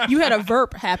 You had a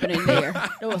verb happening there.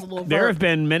 There was a little there verb. have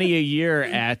been many a year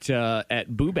at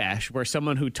Boo Bash where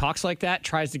someone who talks like that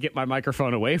tries to get my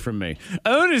microphone away from me.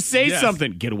 I want to say Yes.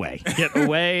 something. Get away. Get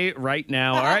away right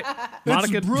now. All right.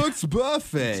 Monica Brooks'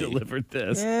 birthday. delivered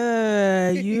this.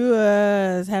 Yeah,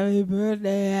 yours. Happy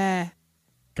birthday.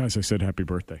 Guys, I said happy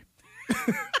birthday.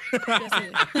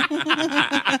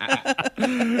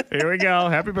 Here we go.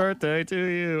 Happy birthday to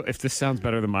you. If this sounds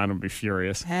better than mine, I'll be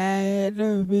furious. Happy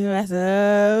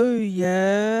birthday.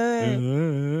 Yeah.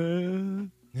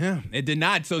 Yeah, it did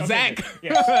not. So, Zach, Yes. you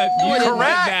Correct.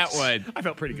 correct that one. I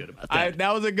felt pretty good about that.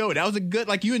 That was a good one. That was a good,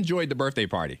 like, you enjoyed the birthday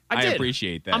party. I did.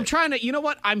 appreciate that. I'm trying to, you know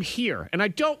what? I'm here, and I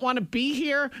don't want to be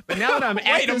here, but now that I'm at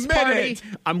Wait a this party, minute.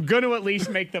 I'm going to at least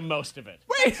make the most of it.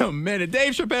 Wait a minute.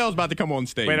 Dave Chappelle's about to come on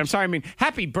stage. Wait, I'm sorry. I mean,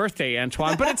 happy birthday,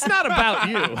 Antoine, but it's not about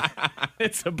you.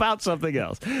 It's about something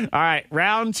else. All right,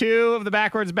 round 2 of the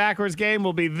backwards game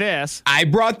will be this. I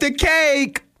brought the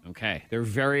cake. Okay, they're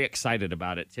very excited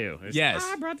about it, too. It's, Yes.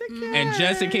 I brought the cake. And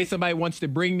just in case somebody wants to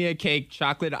bring me a cake,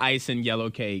 chocolate ice and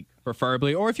yellow cake,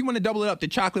 preferably. Or if you want to double it up, the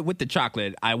chocolate with the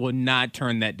chocolate, I will not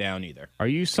turn that down either. Are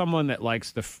you someone that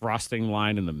likes the frosting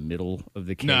line in the middle of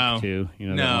the cake, No. too? You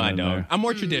know, No, that one I in don't. there? I'm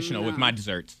more traditional with my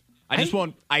desserts. I just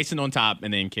want icing on top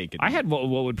and then cake. I had what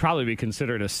would probably be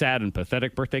considered a sad and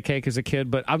pathetic birthday cake as a kid,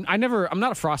 but I'm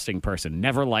not a frosting person.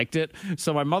 Never liked it.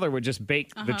 So my mother would just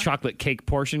bake the chocolate cake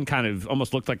portion, kind of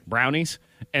almost looked like brownies,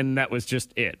 and that was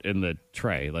just it in the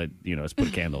tray. Like, you know, just put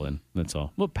a candle in. That's all.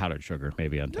 A little powdered sugar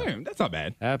maybe on top. Damn, that's not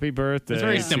bad. Happy birthday It's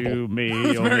very to simple. me,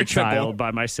 It's only very simple. child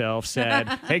by myself, said,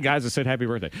 hey guys, I said happy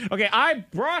birthday. Okay, I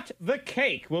brought the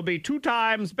cake. Will be 2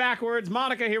 times backwards.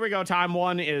 Monica, here we go. Time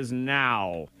 1 is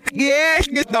now. Yes,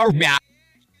 Mr. Rat.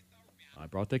 I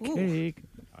brought the cake.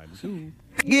 Time 2.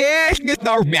 Yes,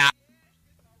 Mr. Rat.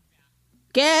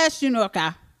 Guess you know, okay.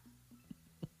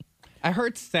 I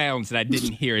heard sounds that I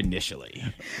didn't hear initially.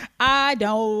 I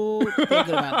don't feel good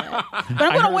about that. But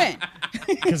I'm going to win.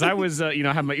 Because I was, I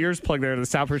had my ears plugged there to the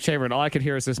soundproof chamber, and all I could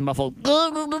hear is this muffled,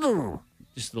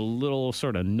 just a little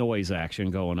sort of noise action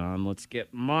going on. Let's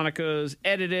get Monica's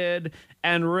edited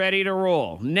and ready to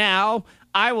roll. Now,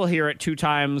 I will hear it 2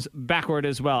 times backward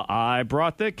as well. I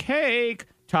brought the cake.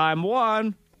 Time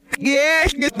 1.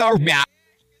 Yes, Mr. Rat.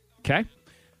 Okay.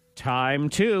 Time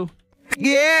 2.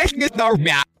 Yes, Mr.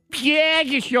 Rat. Yeah,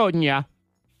 you showed ya.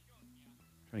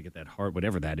 Trying to get that hard,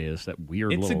 whatever that is, that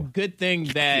weird It's a little. good thing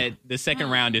that the second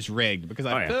round is rigged because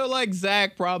I yeah. feel like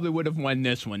Zach probably would have won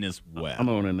this one as well. I'm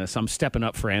owning this. I'm stepping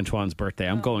up for Antoine's birthday.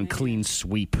 I'm going clean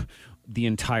sweep the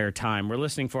entire time. We're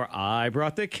listening for I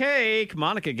Brought the Cake.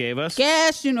 Monica gave us.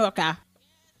 Guess you know, okay.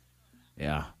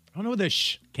 Yeah. I don't know where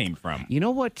this came from. You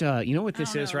know what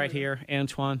this is right here,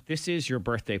 Antoine? This is your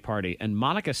birthday party. And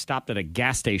Monica stopped at a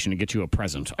gas station to get you a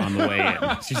present on the way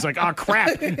in. She's like, oh,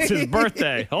 crap. It's his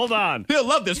birthday. Hold on. He'll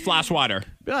love this flash water.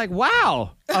 Be like,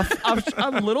 wow,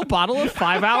 a little bottle of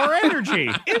 5-hour energy.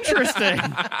 Interesting.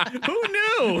 Who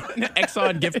knew?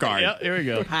 Exxon gift card. Yeah, here we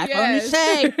go. How can you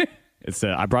say? It's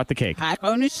I brought the cake. How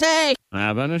can you say?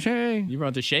 I brought the shake. You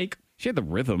brought the shake? She had the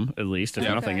rhythm, at least, if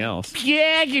Yeah. nothing else.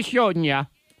 Yeah, you showed ya.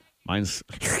 Mine's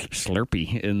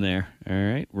Slurpee in there. All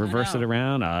right. Reverse it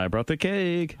around. I brought the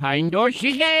cake. I know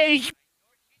she cake.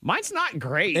 Mine's not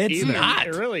great. It's either. not.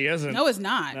 It really isn't. No, it's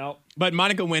not. No. But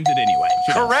Monica wins it anyway.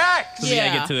 Correct. So we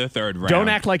gotta get to the third round. Don't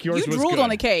act like yours You was drooled good. on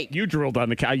the cake. You drooled on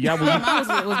the cake. Yeah,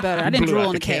 Mine was better. I didn't blew drool out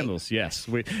on the cake. candles. Yes,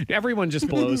 everyone just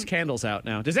blows candles out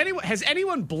now. Has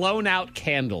anyone blown out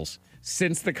candles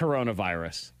since the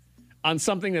coronavirus on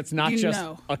something that's not just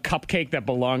a cupcake that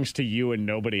belongs to you and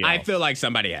nobody else? I feel like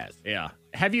somebody has. Yeah.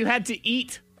 Have you had to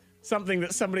eat something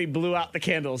that somebody blew out the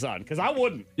candles on? Because I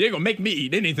wouldn't. You ain't gonna make me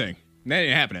eat anything. That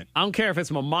ain't happening. I don't care if it's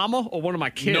my mama or one of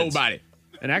my kids. Nobody.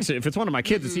 And actually, if it's one of my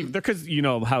kids, it's even because you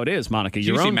know how it is, Monica.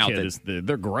 Your Juicy own mouthed. kids,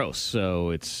 they're gross,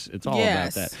 so it's all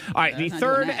Yes. about that. All right, the not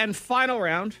third doing that. and final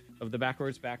round of the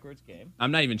backwards game. I'm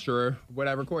not even sure what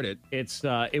I recorded.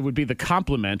 It would be the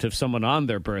compliment of someone on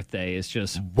their birthday. Is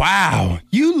just Wow,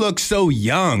 you look so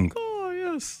young. oh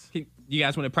yes, You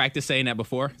guys want to practice saying that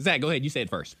before? Zach, go ahead. You say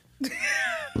it first.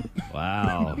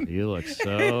 wow, you look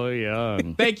so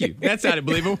young. Thank you. That sounded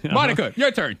believable. Monica,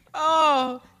 your turn.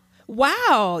 Oh,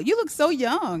 wow. You look so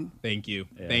young. Thank you.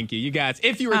 Thank you. You guys,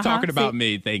 if you were talking about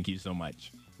me, thank you so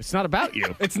much. It's not about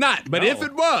you. It's not, but No. if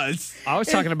it was, I was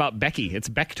talking about Becky. It's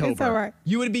Becktober. It's all right.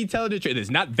 you would be telling the truth. It's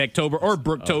not Vectober or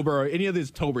Brooktober or any of these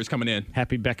Tobers coming in.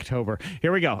 Happy Becktober.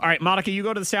 Here we go. All right, Monica, you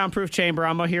go to the soundproof chamber.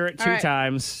 I'm going to hear it 2 All right.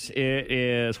 times. It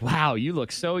is, wow, you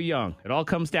look so young. It all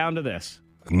comes down to this.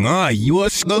 You are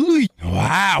slowly.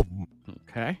 Wow.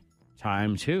 Okay.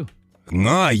 Time 2.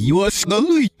 You are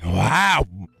slowly. Wow.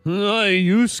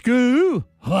 You screw.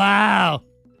 Wow.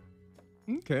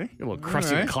 Okay. A little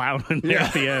crusty All right. clown in there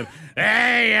at the end.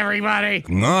 Hey, everybody.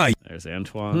 There's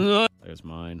Antoine. There's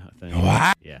mine, I think.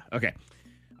 Wow. Yeah. Okay.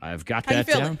 I've got How you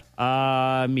that feeling?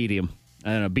 down. Medium.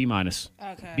 I don't know, B minus.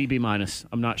 Okay. B minus.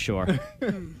 I'm not sure.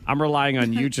 I'm relying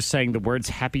on you just saying the words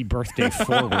happy birthday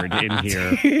forward in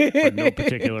here for no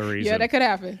particular reason. Yeah, that could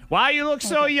happen. Wow, you look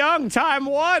so young. Time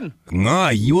 1.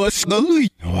 You are slowly.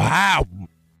 Wow.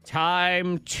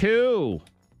 Time 2.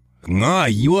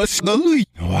 You are slowly.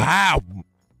 Wow.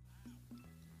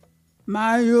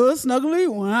 My, you're snuggly.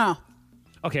 Wow.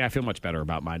 Okay, I feel much better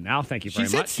about mine now. Thank you She very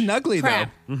said much. snuggly,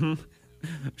 Crap. though.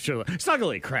 Sure.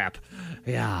 Snuggly crap.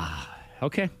 Yeah.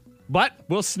 Okay. But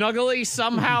we'll snuggly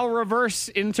somehow reverse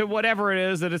into whatever it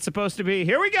is that it's supposed to be.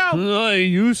 Here we go.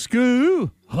 You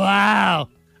screw. Wow.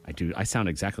 I sound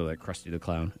exactly like Krusty the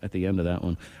Clown at the end of that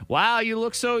one. Wow, you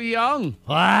look so young.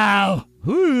 Wow.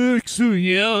 Who looks so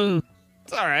young?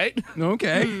 It's all right.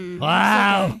 Okay.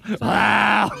 Wow.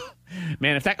 Wow.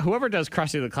 Man, if whoever does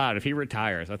Krusty the Clown, if he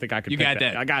retires, I think I could You pick got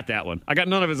that. I got that one. I got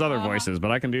none of his other voices,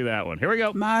 but I can do that one. Here we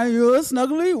go. My, you're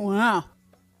snuggly. Wow. All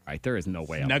right, there is no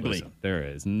way I'm Snuggly. losing. There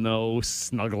is no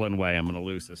snuggling way I'm going to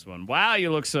lose this one. Wow,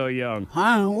 you look so young.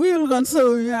 We look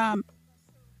so young.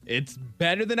 It's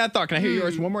better than I thought. Can I hear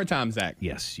yours one more time, Zach?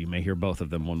 Yes, you may hear both of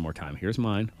them one more time. Here's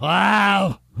mine.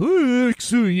 Wow, who looks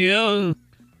so young?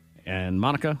 And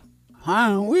Monica.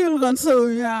 We look so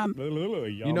young.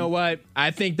 You know what? I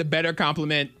think the better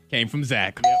compliment came from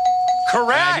Zach.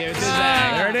 Correct. Give it to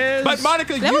Zach. There it is. But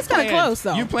Monica, That you was kinda planned- close,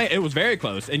 though. You planned. It was very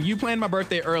close, and you planned my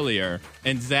birthday earlier.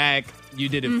 And Zach, you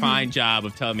did a fine job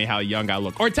of telling me how young I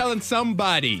look, or telling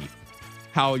somebody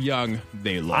how young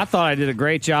they look. I thought I did a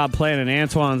great job planning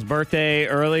Antoine's birthday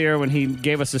earlier when he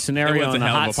gave us a scenario It was on a the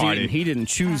hell of hot a seat, party. and he didn't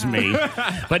choose me.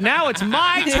 But now it's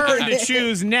my turn to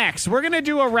choose next. We're going to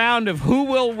do a round of who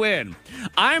will win.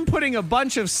 I'm putting a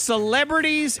bunch of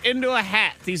celebrities into a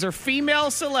hat. These are female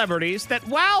celebrities that,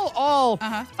 while all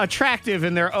attractive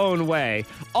in their own way,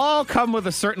 all come with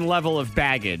a certain level of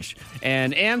baggage.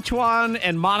 And Antoine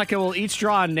and Monica will each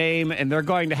draw a name, and they're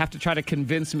going to have to try to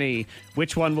convince me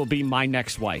which one will be my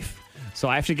next wife. So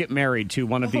I have to get married to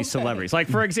one of these celebrities. Like,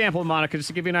 for example, Monica, just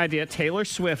to give you an idea, Taylor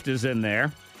Swift is in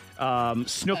there.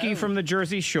 Snooki from the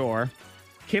Jersey Shore.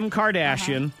 Kim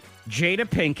Kardashian. Jada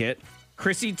Pinkett.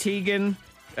 Chrissy Teigen.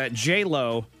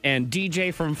 J-Lo, and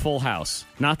DJ from Full House.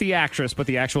 Not the actress, but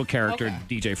the actual character,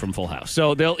 DJ from Full House.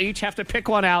 So they'll each have to pick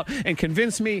one out and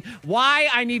convince me why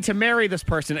I need to marry this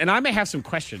person. And I may have some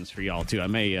questions for y'all, too. I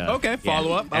may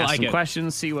follow up. I ask like some it.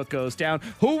 questions, see what goes down.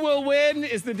 Who will win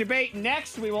is the debate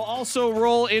next. We will also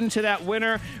roll into that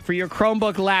winner for your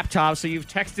Chromebook laptop, so you've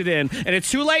texted in. And it's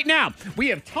too late now. We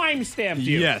have time-stamped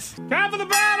you. Yes. Time for the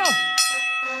battle!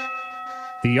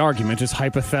 The argument is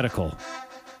hypothetical.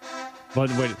 But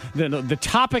wait, the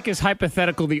topic is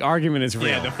hypothetical. The argument is real.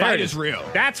 Yeah, the fight is real.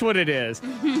 That's what it is.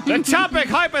 The topic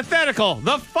hypothetical.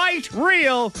 The fight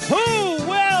real. Who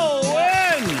will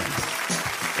win?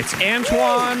 It's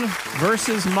Antoine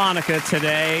versus Monica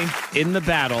today in the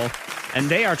battle, and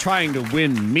they are trying to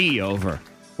win me over,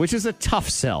 which is a tough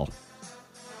sell.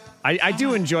 I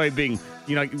do enjoy being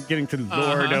getting to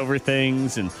lord over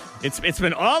things. And it's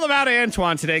been all about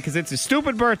Antoine today because it's his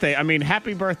stupid birthday. I mean,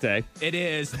 happy birthday. It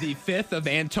is the 5th of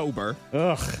October.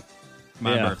 Ugh.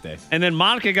 My birthday. And then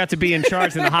Monica got to be in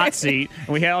charge in the hot seat, and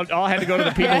we all had to go to the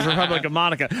People's Republic of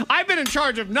Monica. I've been in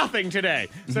charge of nothing today,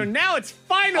 so now it's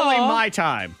finally my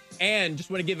time. And just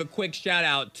want to give a quick shout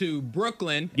out to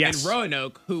Brooklyn and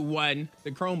Roanoke, who won the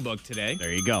Chromebook today.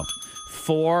 There you go.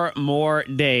 4 more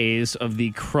days of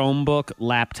the Chromebook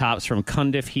laptops from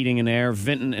Cundiff Heating and Air,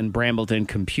 Vinton and Brambleton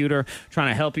Computer, trying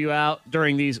to help you out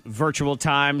during these virtual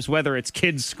times, whether it's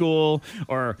kids' school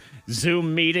or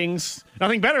Zoom meetings.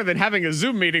 Nothing better than having a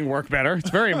Zoom meeting work better. It's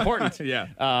very important.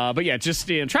 But yeah, just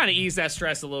trying to ease that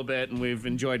stress a little bit, and we've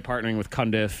enjoyed partnering with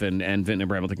Cundiff and Vinton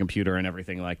and Brambleton Computer and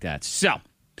everything like that. So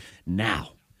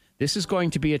now, this is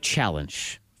going to be a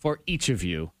challenge for each of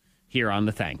you here on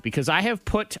the thing, because I have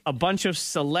put a bunch of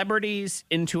celebrities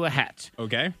into a hat.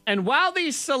 Okay. And while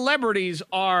these celebrities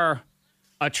are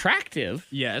attractive,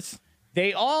 yes,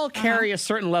 they all carry a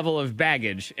certain level of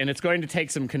baggage, and it's going to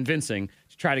take some convincing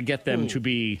to try to get them to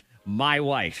be my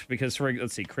wife. Because,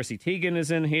 let's see, Chrissy Teigen is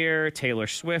in here, Taylor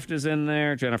Swift is in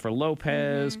there, Jennifer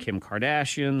Lopez, Kim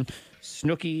Kardashian,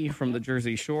 Snooki from the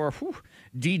Jersey Shore,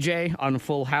 DJ on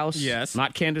Full House. Yes.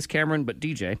 Not Candace Cameron, but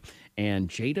DJ, and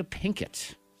Jada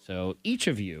Pinkett. So each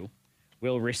of you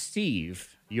will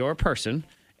receive your person.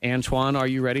 Antoine, are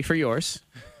you ready for yours?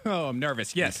 Oh, I'm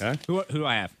nervous. Yes. Okay. Who do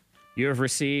I have? You have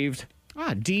received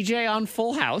DJ on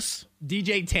Full House.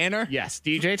 DJ Tanner? Yes,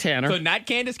 DJ Tanner. So not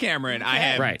Candace Cameron. I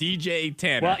have DJ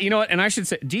Tanner. Well, you know what? And I should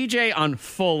say DJ on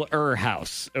Fuller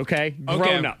House, okay?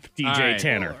 Grown up DJ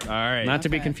Tanner. All right. Not to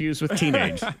be confused with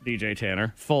teenage DJ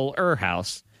Tanner. Fuller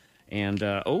House. And,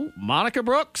 Monica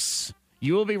Brooks,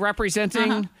 you will be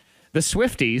representing the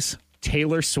Swifties,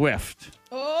 Taylor Swift.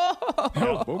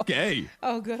 Oh, okay.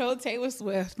 Oh, good old Taylor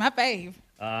Swift, my fave.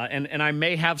 And I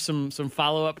may have some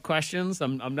follow-up questions.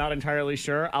 I'm not entirely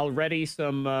sure. I'll ready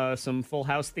some Full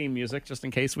House theme music just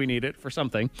in case we need it for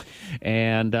something.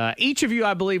 And each of you,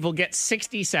 I believe, will get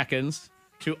 60 seconds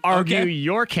to argue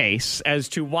your case as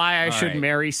to why I should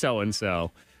marry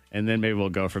so-and-so. And then maybe we'll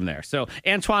go from there. So,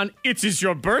 Antoine, it is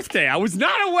your birthday. I was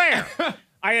not aware.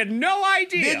 I had no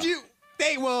idea. Did you?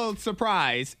 Well,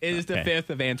 surprise, it is the 5th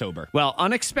of October. Well,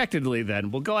 unexpectedly then,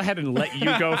 we'll go ahead and let you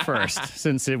go first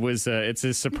since it's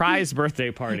a surprise birthday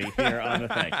party here on the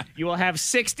thing. You will have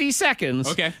 60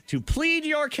 seconds to plead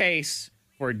your case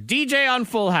for DJ on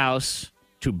Full House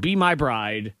to be my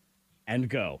bride and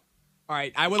go. All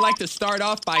right, I would like to start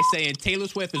off by saying Taylor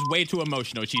Swift is way too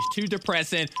emotional. She's too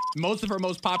depressing. Most of her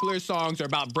most popular songs are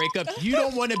about breakups. You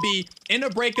don't want to be in a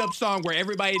breakup song where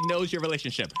everybody knows your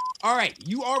relationship. All right,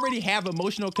 you already have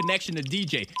emotional connection to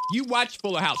DJ. You watched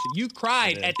Fuller House. You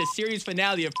cried at the series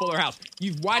finale of Fuller House.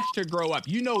 You've watched her grow up.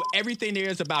 You know everything there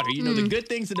is about her. You know the good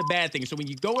things and the bad things. So when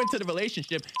you go into the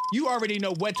relationship, you already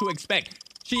know what to expect.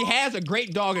 She has a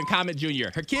great dog in Comet Jr.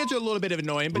 Her kids are a little bit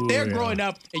annoying, but they're growing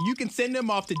up, and you can send them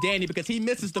off to Danny because he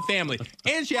misses the family.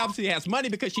 And she obviously has money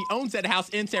because she owns that house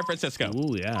in San Francisco.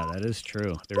 Ooh, yeah, that is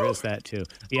true. There is that too.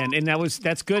 Yeah, and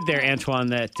that's good there, Antoine.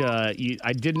 That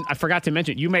I forgot to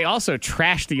mention. You may also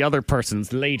trash the other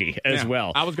person's lady as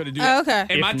well. I was going to do that. Okay.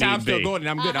 And my time's still going, and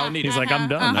I'm good. I don't need it. He's like, I'm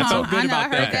done. That's all good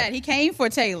about I heard that. He came for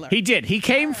Taylor. He did. He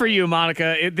came for you,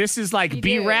 Monica. This is like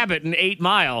B-Rabbit and 8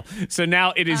 Mile. So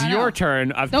now it is your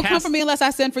turn. Don't come for me unless I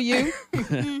send for you.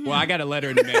 Well, I got a letter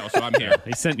in the mail, so I'm here.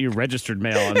 He sent you registered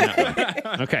mail on that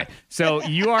one. Okay, so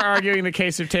you are arguing the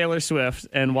case of Taylor Swift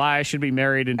and why I should be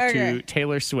married to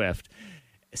Taylor Swift.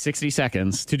 60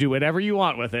 seconds to do whatever you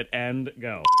want with it and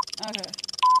go. Okay.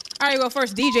 All right, well,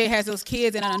 first, DJ has those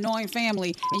kids and an annoying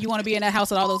family, and you want to be in that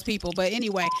house with all those people. But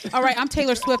anyway, all right, I'm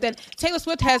Taylor Swift, and Taylor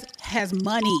Swift has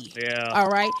money. Yeah. All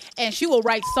right? And she will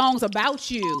write songs about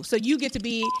you, so you get to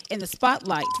be in the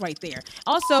spotlight right there.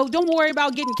 Also, don't worry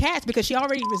about getting cats, because she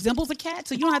already resembles a cat,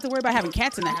 so you don't have to worry about having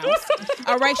cats in the house.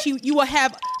 All right? You will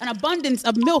have an abundance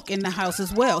of milk in the house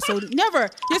as well, so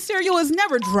your cereal is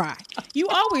never dry. You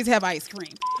always have ice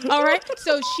cream. All right?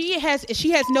 So she has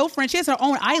no friends. She has her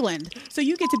own island, so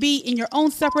you get to be in your own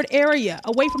separate area,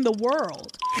 away from the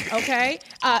world, okay?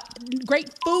 Great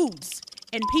foods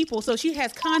and people, so she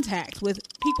has contact with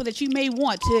people that you may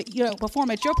want to,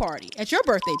 perform at your party, at your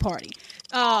birthday party.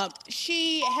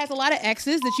 She has a lot of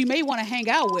exes that you may want to hang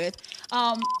out with,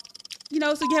 so you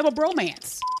have a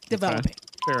bromance developing.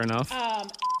 Okay. Fair enough.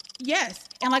 Yes,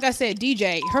 and like I said,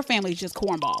 DJ, her family's just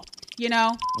cornball. Okay.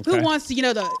 Who wants to,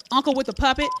 the uncle with the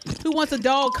puppet? Who wants a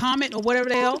dog Comet or whatever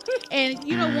the hell? And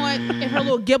you know what? And her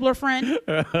little Gibbler friend.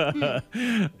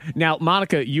 Now,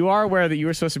 Monica, you are aware that you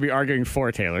were supposed to be arguing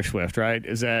for Taylor Swift, right?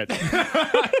 Is that...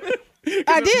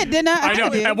 I did, didn't I? I know.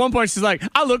 did. At one point, she's like,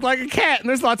 I look like a cat, and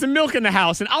there's lots of milk in the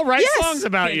house, and I'll write Yes. songs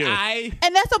about you.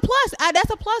 And that's a plus. That's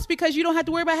a plus because you don't have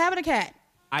to worry about having a cat.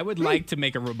 I would like to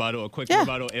make a quick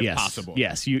rebuttal if possible.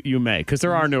 Yes, you may, because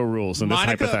there are no rules in this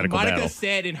hypothetical Monica battle.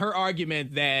 said in her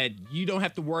argument that you don't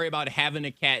have to worry about having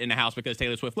a cat in the house because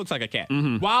Taylor Swift looks like a cat.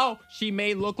 Mhm. While she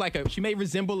may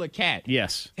resemble a cat.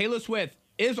 Yes. Taylor Swift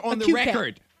is on the cute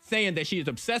record saying that she is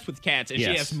obsessed with cats and she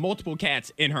Yes. has multiple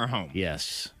cats in her home.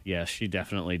 Yes, she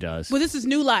definitely does. Well, this is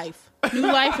new life. New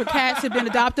life where cats have been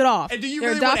adopted off. And do you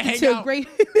They're really want to adopted hang to out? great.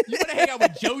 You want to hang out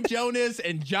with Joe Jonas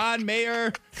and John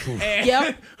Mayer? And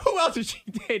Yep. who else has she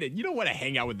dated? You don't want to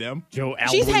hang out with them. Joe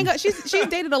Alwyn. She's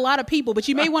dated a lot of people, but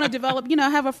you may want to develop,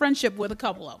 have a friendship with a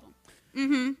couple of them.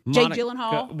 Mm-hmm. Jake Monica,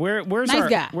 Gyllenhaal. Where's nice our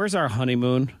guy. Where's our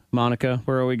honeymoon, Monica?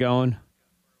 Where are we going?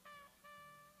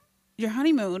 Your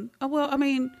honeymoon? Oh well, I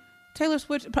mean, Taylor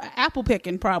Swift, apple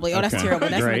picking probably. Oh, that's Okay, terrible.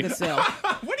 That's great. not a good sell.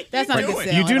 What are you That's not a good doing?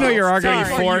 sell. You do at know all. you're arguing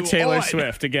Sorry. for you Taylor on?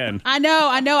 Swift again. I know,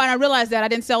 and I realized that I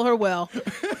didn't sell her well.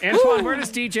 Antoine, where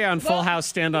does DJ on Full House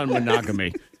stand on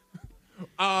monogamy?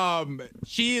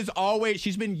 She's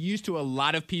been used to a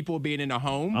lot of people being in a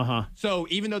home. Uh-huh. So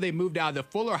even though they moved out of the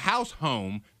Fuller House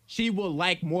home, she will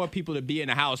like more people to be in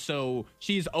the house. So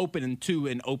she's open to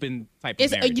an open type of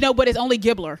It's marriage. but it's only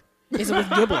Gibbler. It's with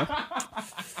Gibbler.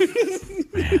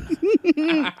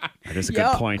 That is a good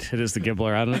Yup. point. It is the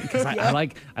Gibbler. I don't because I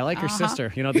like her sister.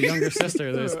 The younger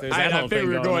sister. There's that I whole think thing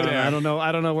we were going going on. there.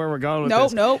 I don't know where we're going with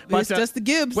this. Nope. But, It's just the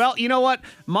Gibbs. Well, you know what,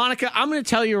 Monica, I'm going to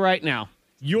tell you right now.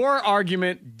 Your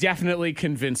argument definitely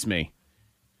convinced me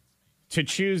to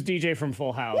choose DJ from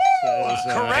Full House.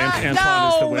 Antoine is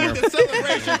the winner. Let the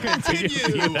celebration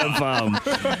continue. You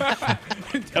have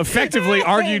effectively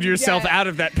argued yourself out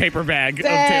of that paper bag of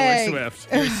Taylor Dang.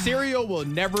 Swift. Your cereal will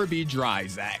never be dry,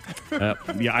 Zach.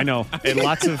 Yeah, I know. And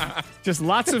lots of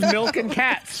milk and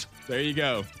cats. There you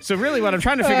go. So really what I'm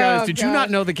trying to figure out is, Oh, did you God. not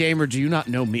know the game or do you not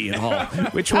know me at all?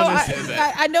 Which one is it?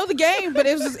 I know the game, but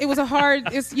it was a hard.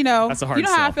 It's That's a hard You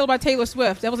know how I sell. feel about Taylor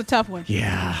Swift. That was a tough one.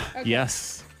 Yeah.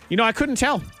 Yes. I couldn't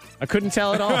tell. I couldn't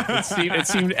tell at all. It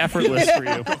seemed effortless for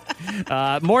you.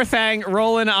 More thang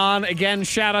rolling on. Again,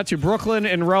 shout out to Brooklyn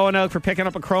and Roanoke for picking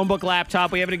up a Chromebook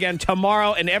laptop. We have it again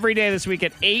tomorrow and every day this week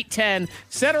at 8:10.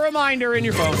 Set a reminder in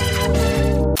your phone.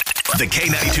 The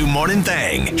K92 Morning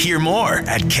Thang. Hear more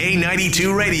at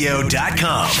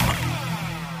K92Radio.com.